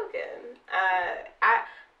spoken.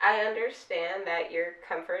 I understand that your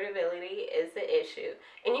comfortability is the issue,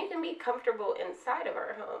 and you can be comfortable inside of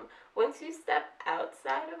our home. Once you step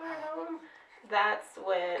outside of our home, that's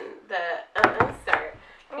when the start.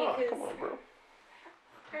 Oh, Because come on, bro.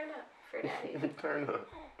 turn up for daddy. Turn up.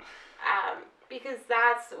 Because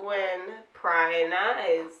that's when prying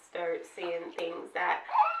eyes start seeing things that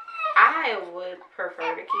I would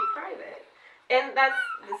prefer to keep private. And that's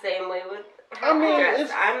the same way with how I dress.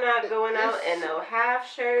 I'm not going out in no half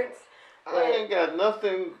shirts. I ain't got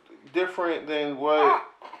nothing different than what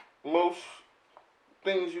most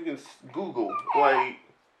things you can Google. Like,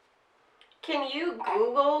 can you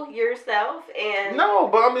Google yourself and... no,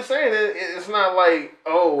 but I'm just saying it's not like,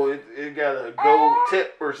 oh, it got a gold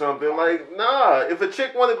tip or something. Like, nah, if a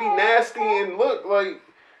chick want to be nasty and look like,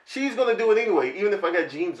 she's gonna do it anyway. Even if I got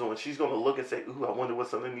jeans on, she's gonna look and say, ooh, I wonder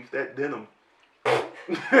what's underneath that denim.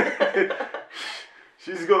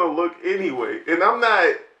 She's gonna look anyway, and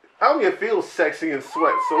I don't even feel sexy in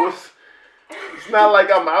sweats, so it's not like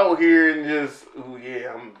I'm out here and just, ooh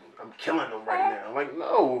yeah, I'm killing them right now. Like,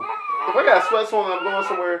 no, if I got sweats on and I'm going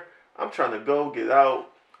somewhere, I'm trying to go get out.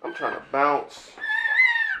 I'm trying to bounce.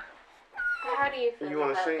 How do you feel You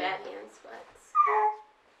wanna about sing? daddy in sweats?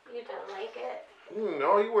 You don't like it?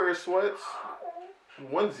 All you wear is sweats,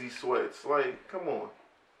 onesie sweats. Like, come on,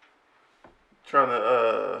 trying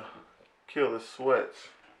to kill the sweats.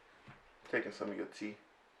 Taking some of your tea.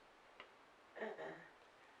 That's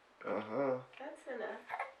enough.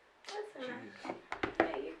 That's enough.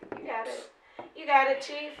 Hey, you got it. You got it,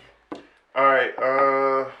 Chief. All right.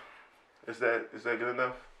 Is that good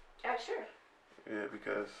enough? Yeah, sure. Yeah,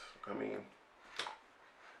 because I mean,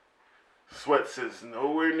 sweats is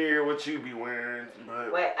nowhere near what you be wearing.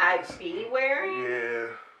 But What I be wearing? yeah.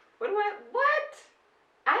 What?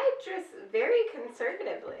 I dress very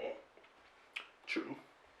conservatively. True.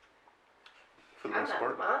 For the I'm most a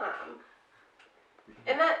part. mom.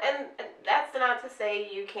 And that's not to say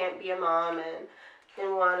you can't be a mom and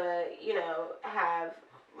want to, have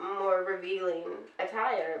more revealing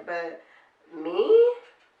attire, but me,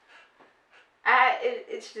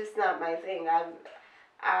 it's just not my thing.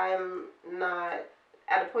 I'm not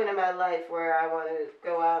at a point in my life where I want to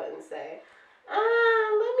go out and say,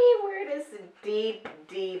 let me wear this deep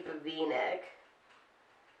V-neck.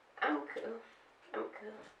 I'm cool.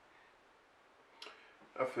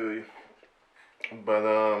 I feel you.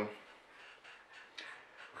 But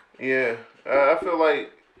yeah, I feel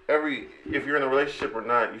like if you're in a relationship or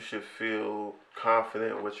not, you should feel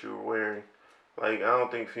confident in what you're wearing. Like, I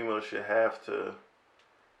don't think females should have to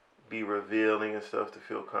be revealing and stuff to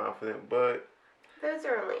feel confident, but Those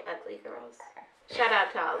are only ugly girls. Shout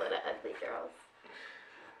out to all of the ugly girls.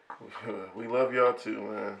 we love y'all too,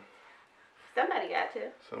 man. Somebody got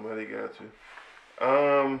to. Somebody got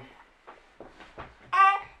to.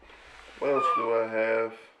 What else do I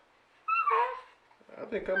have? I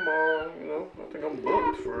think I'm all, I think I'm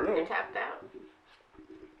booked for real. You're tapped out.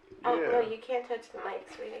 Oh, Yeah. no, you can't touch the mic,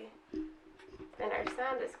 sweetie. Then our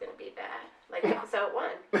sound is going to be bad. Like episode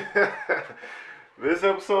 1. This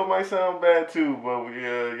episode might sound bad too, but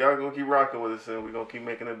y'all gonna keep rocking with us and we're gonna keep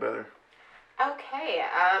making it better. Okay,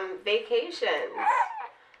 vacations.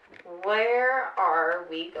 Where are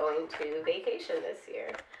we going to vacation this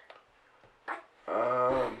year?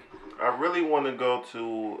 I really want to go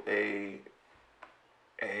to a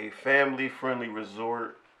family-friendly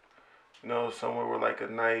resort. Somewhere with like a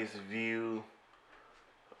nice view,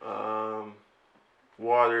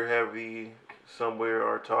 water heavy, somewhere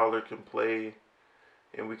our toddler can play,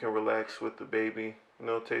 and we can relax with the baby.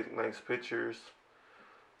 Take nice pictures.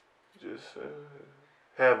 Just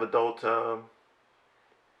have adult time.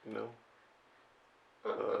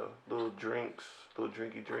 little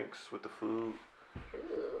drinky drinks with the food.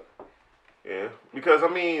 Ooh. Yeah, because I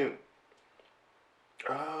mean,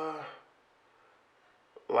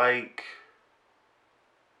 like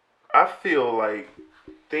I feel like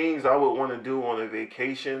things I would want to do on a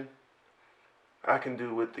vacation, I can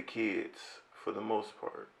do with the kids for the most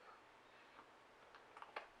part.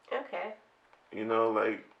 Okay. You know,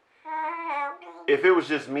 like if it was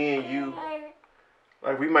just me and you,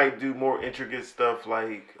 like we might do more intricate stuff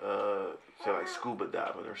like say like scuba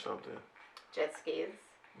diving or something. Jet skis.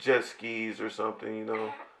 Jet skis or something, you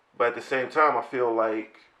know. But at the same time I feel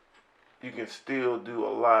like you can still do a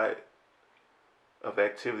lot of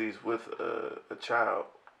activities with a child.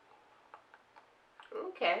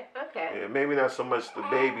 Okay. Yeah, maybe not so much the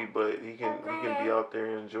baby, but he can be out there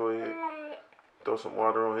and enjoy it. Throw some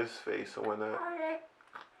water on his face and whatnot.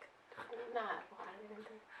 Not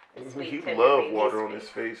water. Sweet, He tender loves baby's water on face. his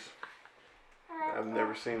face. I've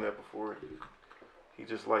never seen that before. He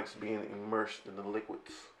just likes being immersed in the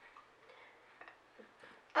liquids.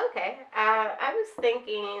 Okay. I was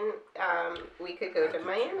thinking we could go to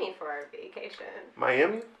Miami for our vacation.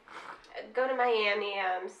 Miami? Go to Miami.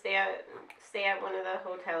 Stay at one of the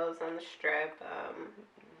hotels on the Strip.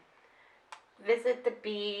 Visit the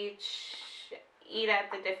beach. Eat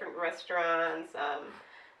at the different restaurants.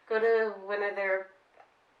 Go to one of their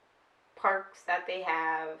parks that they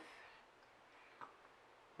have.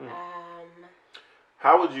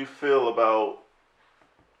 How would you feel about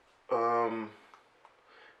I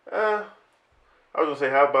was gonna say,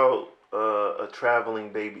 how about a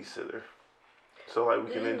traveling babysitter? So like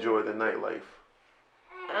we can enjoy the nightlife.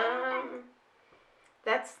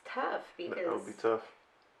 That's tough because That would be tough.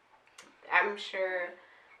 I'm sure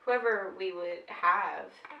whoever we would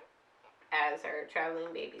have as our traveling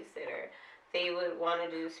babysitter, they would want to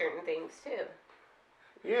do certain things too.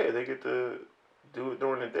 Yeah, they get to do it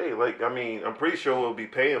during the day. Like, I mean, I'm pretty sure we'll be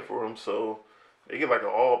paying for them, so they get like an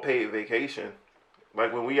all-paid vacation.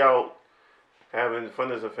 Like when we out having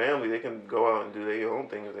fun as a family, they can go out and do their own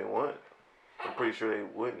thing if they want. I'm pretty sure they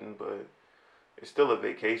wouldn't, but it's still a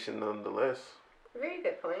vacation nonetheless. Very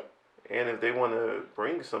good point. And if they want to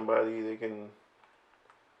bring somebody, they can,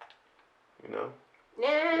 you know,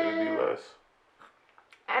 it'd be less.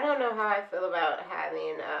 I don't know how I feel about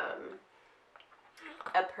having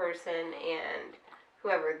a person and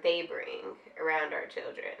whoever they bring around our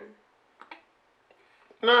children.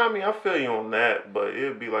 No, I mean, I feel you on that, but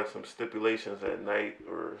it'd be like some stipulations at night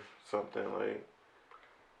or something. Like,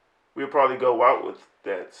 we'd probably go out with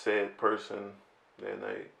that said person that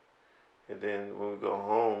night. And then when we go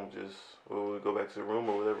home, when we go back to the room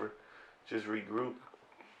or whatever, just regroup.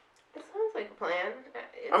 It sounds like a plan.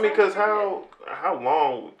 I mean, because how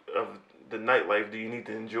long of the nightlife do you need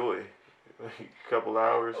to enjoy? A couple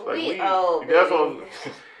hours? Baby. That's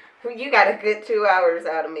what You got a good 2 hours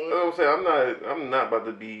out of me. That's what I'm saying. I'm not about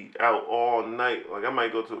to be out all night. Like, I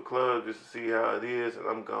might go to a club just to see how it is, and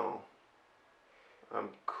I'm gone. I'm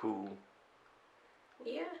cool.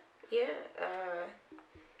 Yeah.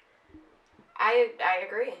 I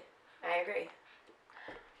agree.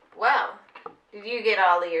 Well, did you get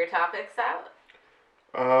all of your topics out?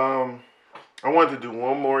 I wanted to do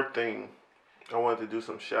one more thing. I wanted to do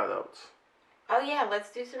some shout outs. Oh yeah,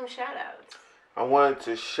 let's do some shout outs. I wanted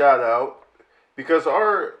to shout out because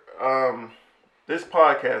our this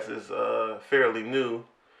podcast is fairly new,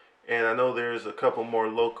 and I know there's a couple more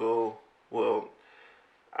local. Well,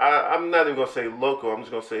 I'm not even gonna say local. I'm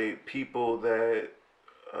just gonna say people that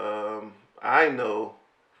I know,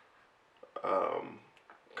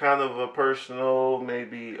 kind of a personal,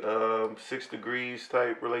 maybe 6 degrees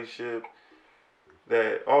type relationship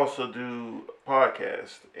that also do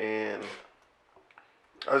podcasts, and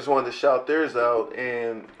I just wanted to shout theirs out.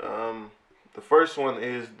 And the first one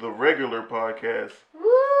is the Regular Podcast.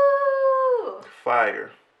 Woo!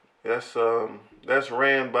 Fire. That's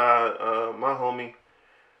ran by my homie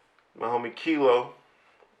Kilo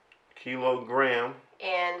Graham.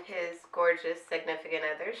 And his gorgeous significant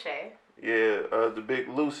other, Shay. Yeah, the big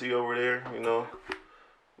Lucy over there, you know.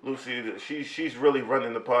 Lucy, she's really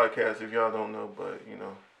running the podcast, if y'all don't know, but you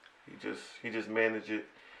know, he just managed it.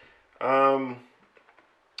 The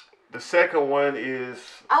second one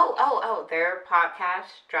is their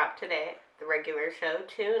podcast dropped today. The regular show.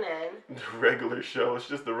 Tune in. the regular show. It's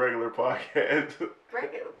just the regular podcast.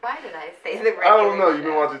 Why did I say the regular? I don't know. Show? You've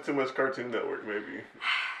been watching too much Cartoon Network, maybe.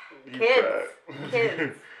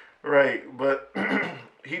 Kids. Right, but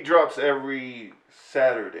he drops every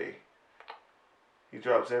Saturday.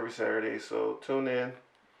 So tune in.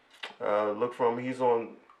 Look for him. He's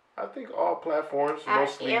on, I think, all platforms.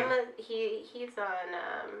 Mostly He's on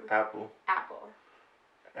Apple.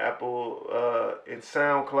 Apple, and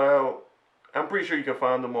SoundCloud. I'm pretty sure you can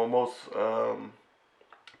find them on most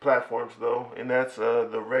platforms though, and that's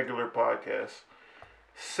the regular podcast.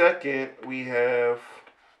 Second, we have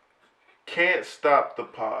Can't Stop the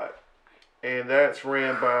Pod, and that's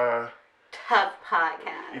ran by. Tough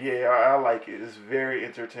podcast. Yeah, I like it. It's very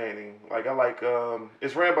entertaining. Like I like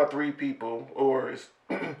it's ran by three people, or it's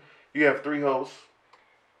you have three hosts.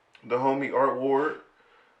 The homie Art Ward,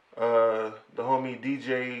 the homie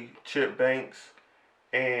DJ Chip Banks,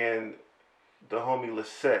 and the homie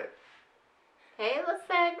Lisette. Hey,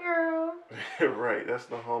 Lisette girl. Right, that's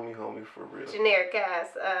the homie for real. Generic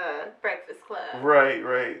ass Breakfast Club. Right.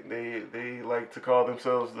 They like to call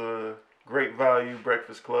themselves the Great Value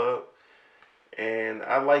Breakfast Club. And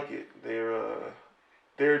I like it.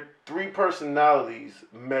 Their three personalities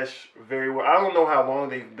mesh very well. I don't know how long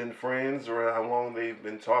they've been friends or how long they've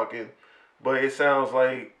been talking, but it sounds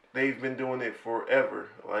like they've been doing it forever.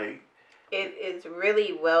 Like it is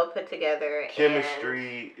really well put together.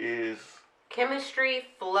 Chemistry,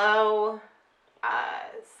 flow,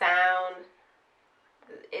 sound.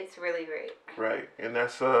 It's really great. Right, and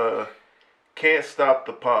that's Can't Stop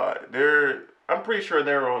the Pod. I'm pretty sure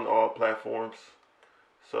they're on all platforms,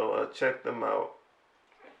 so check them out.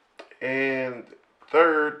 And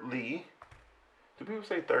thirdly, do people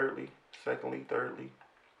say thirdly? Secondly, thirdly?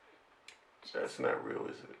 That's not real,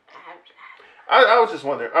 is it? I was just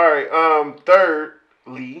wondering. All right,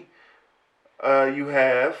 thirdly, you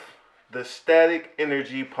have the Static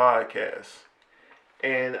Energy Podcast.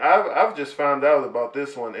 And I've just found out about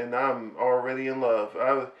this one, and I'm already in love.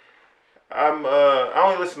 I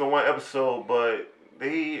only listened to one episode, but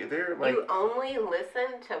they're like. You only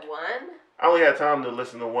listened to one? I only had time to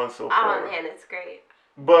listen to one so far. Oh man, it's great.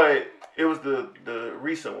 But it was the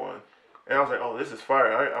recent one, and I was like, oh, this is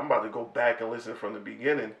fire. I'm about to go back and listen from the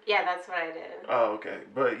beginning. Yeah, that's what I did. Oh, okay.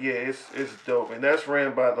 But yeah, it's dope, and that's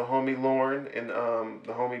ran by the homie Lauren and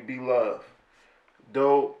the homie B Love.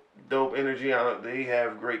 Dope energy. They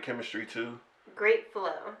have great chemistry too. Great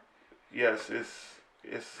flow. Yes,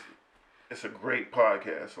 it's a great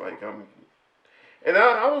podcast. Like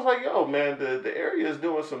I was like, yo, man, the area is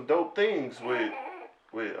doing some dope things with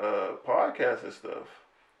podcasts and stuff.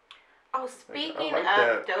 Oh, speaking like of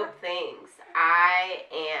that. dope things, I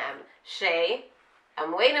am Shay.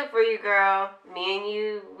 I'm waiting for you, girl. Me and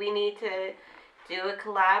you, we need to do a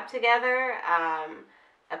collab together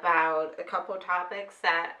about a couple topics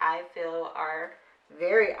that I feel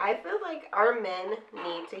like our men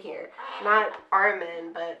need to hear. Not our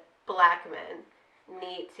men, but black men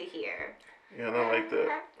need to hear. Yeah, and I like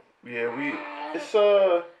that.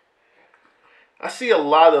 Yeah, I see a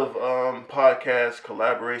lot of podcast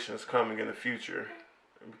collaborations coming in the future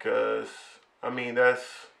because I mean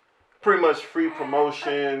that's pretty much free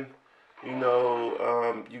promotion. You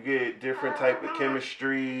know, you get different type of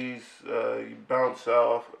chemistries. You bounce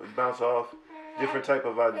off different type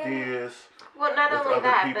of ideas. Well, not only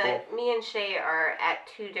that, people. but me and Shay are at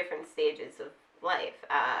two different stages of life,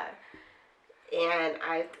 and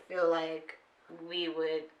I feel like we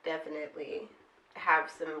would definitely have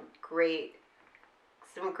some great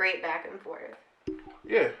back and forth.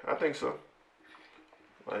 Yeah, I think so.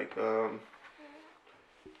 Like, y'all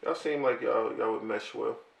seem like y'all would mesh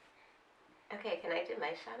well. Okay, can I do my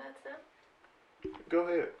shout-outs now? Go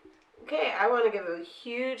ahead. Okay, I want to give a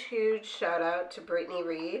huge shout-out to Brittany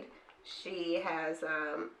Reed. She has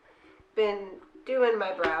been doing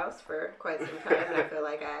my brows for quite some time, and I feel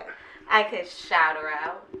like I could shout her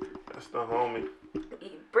out. That's the homie.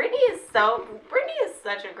 Brittany is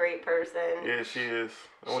such a great person. Yeah, she is.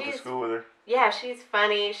 I went to school with her. Yeah, she's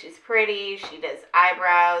funny. She's pretty. She does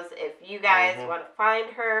eyebrows. If you guys want to find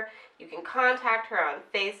her, you can contact her on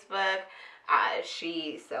Facebook.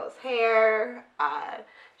 She sells hair.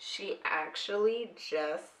 She actually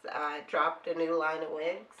just dropped a new line of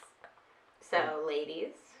wigs. So,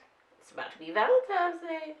 ladies, it's about to be Valentine's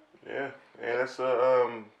Day. Yeah, and that's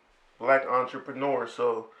a black entrepreneur.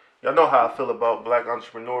 So y'all know how I feel about black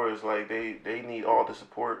entrepreneurs. Like they need all the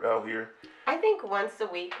support out here. I think once a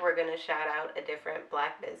week we're gonna shout out a different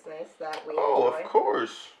black business that we enjoy. Oh,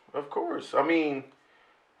 of course. I mean,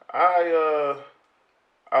 I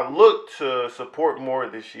look to support more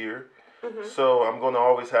this year. Mm-hmm. So I'm gonna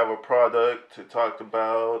always have a product to talk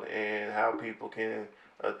about and how people can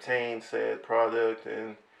attain said product,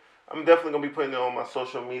 and I'm definitely gonna be putting it on my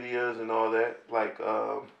social medias and all that, like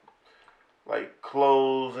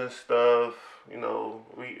clothes and stuff. You know,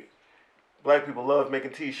 black people love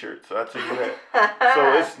making T-shirts, so I tell you that.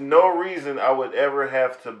 So it's no reason I would ever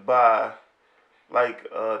have to buy like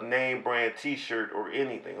a name brand T-shirt or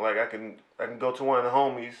anything. Like I can go to one of the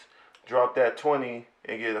homies, drop that 20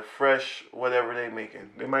 and get a fresh whatever they making.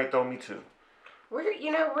 They might throw me 2. We're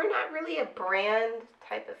not really a brand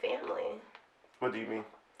type of family. What do you mean?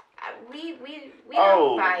 We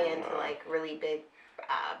don't buy into like really big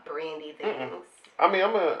brandy things. Mm-mm. I mean,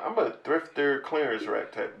 I'm a thrifter clearance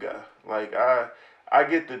rack type guy. Like I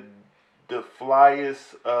get the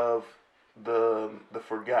flyest of the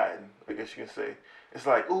forgotten, I guess you can say. It's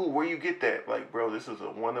like, ooh, where you get that? Like, bro, this is a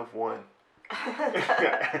one of one.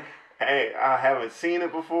 Hey, I haven't seen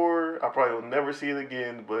it before. I probably will never see it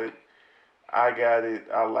again, but I got it.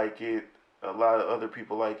 I like it. A lot of other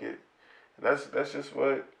people like it. That's just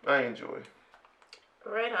what I enjoy.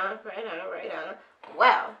 Right on.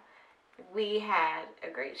 Well, we had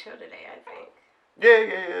a great show today, I think.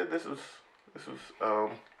 Yeah. This was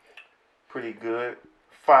pretty good.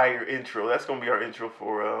 Fire intro. That's gonna be our intro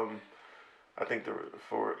for I think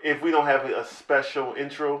for if we don't have a special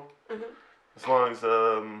intro. Mm-hmm. As long as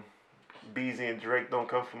Beezy and Drake don't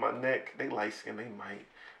come for my neck, they light skin, they might.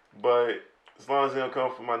 But as long as they don't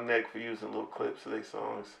come for my neck for using little clips of their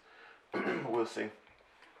songs, we'll see.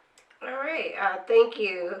 All right. Thank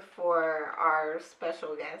you for our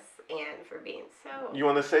special guests and for being so. You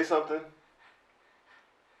want to say something?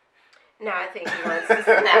 No, I think he wants to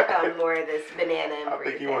snack on more of this banana and breathe. I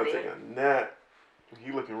think he wants to take a nap.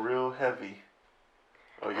 He looking real heavy.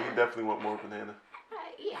 Oh, you definitely want more banana.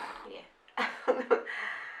 Yeah.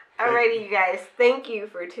 Alrighty, you guys. Thank you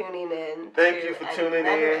for tuning in. Thank you for tuning in.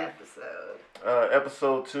 Episode.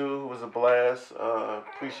 Episode 2 was a blast.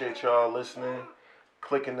 Appreciate y'all listening,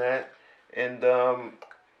 clicking that, and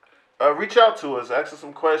reach out to us. Ask us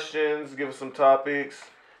some questions. Give us some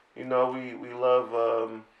topics. You know, we love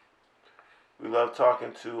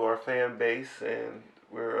talking to our fan base, and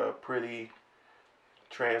we're pretty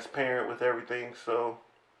transparent with everything. So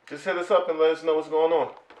just hit us up and let us know what's going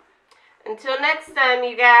on. Until next time,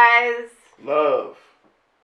 you guys. Love.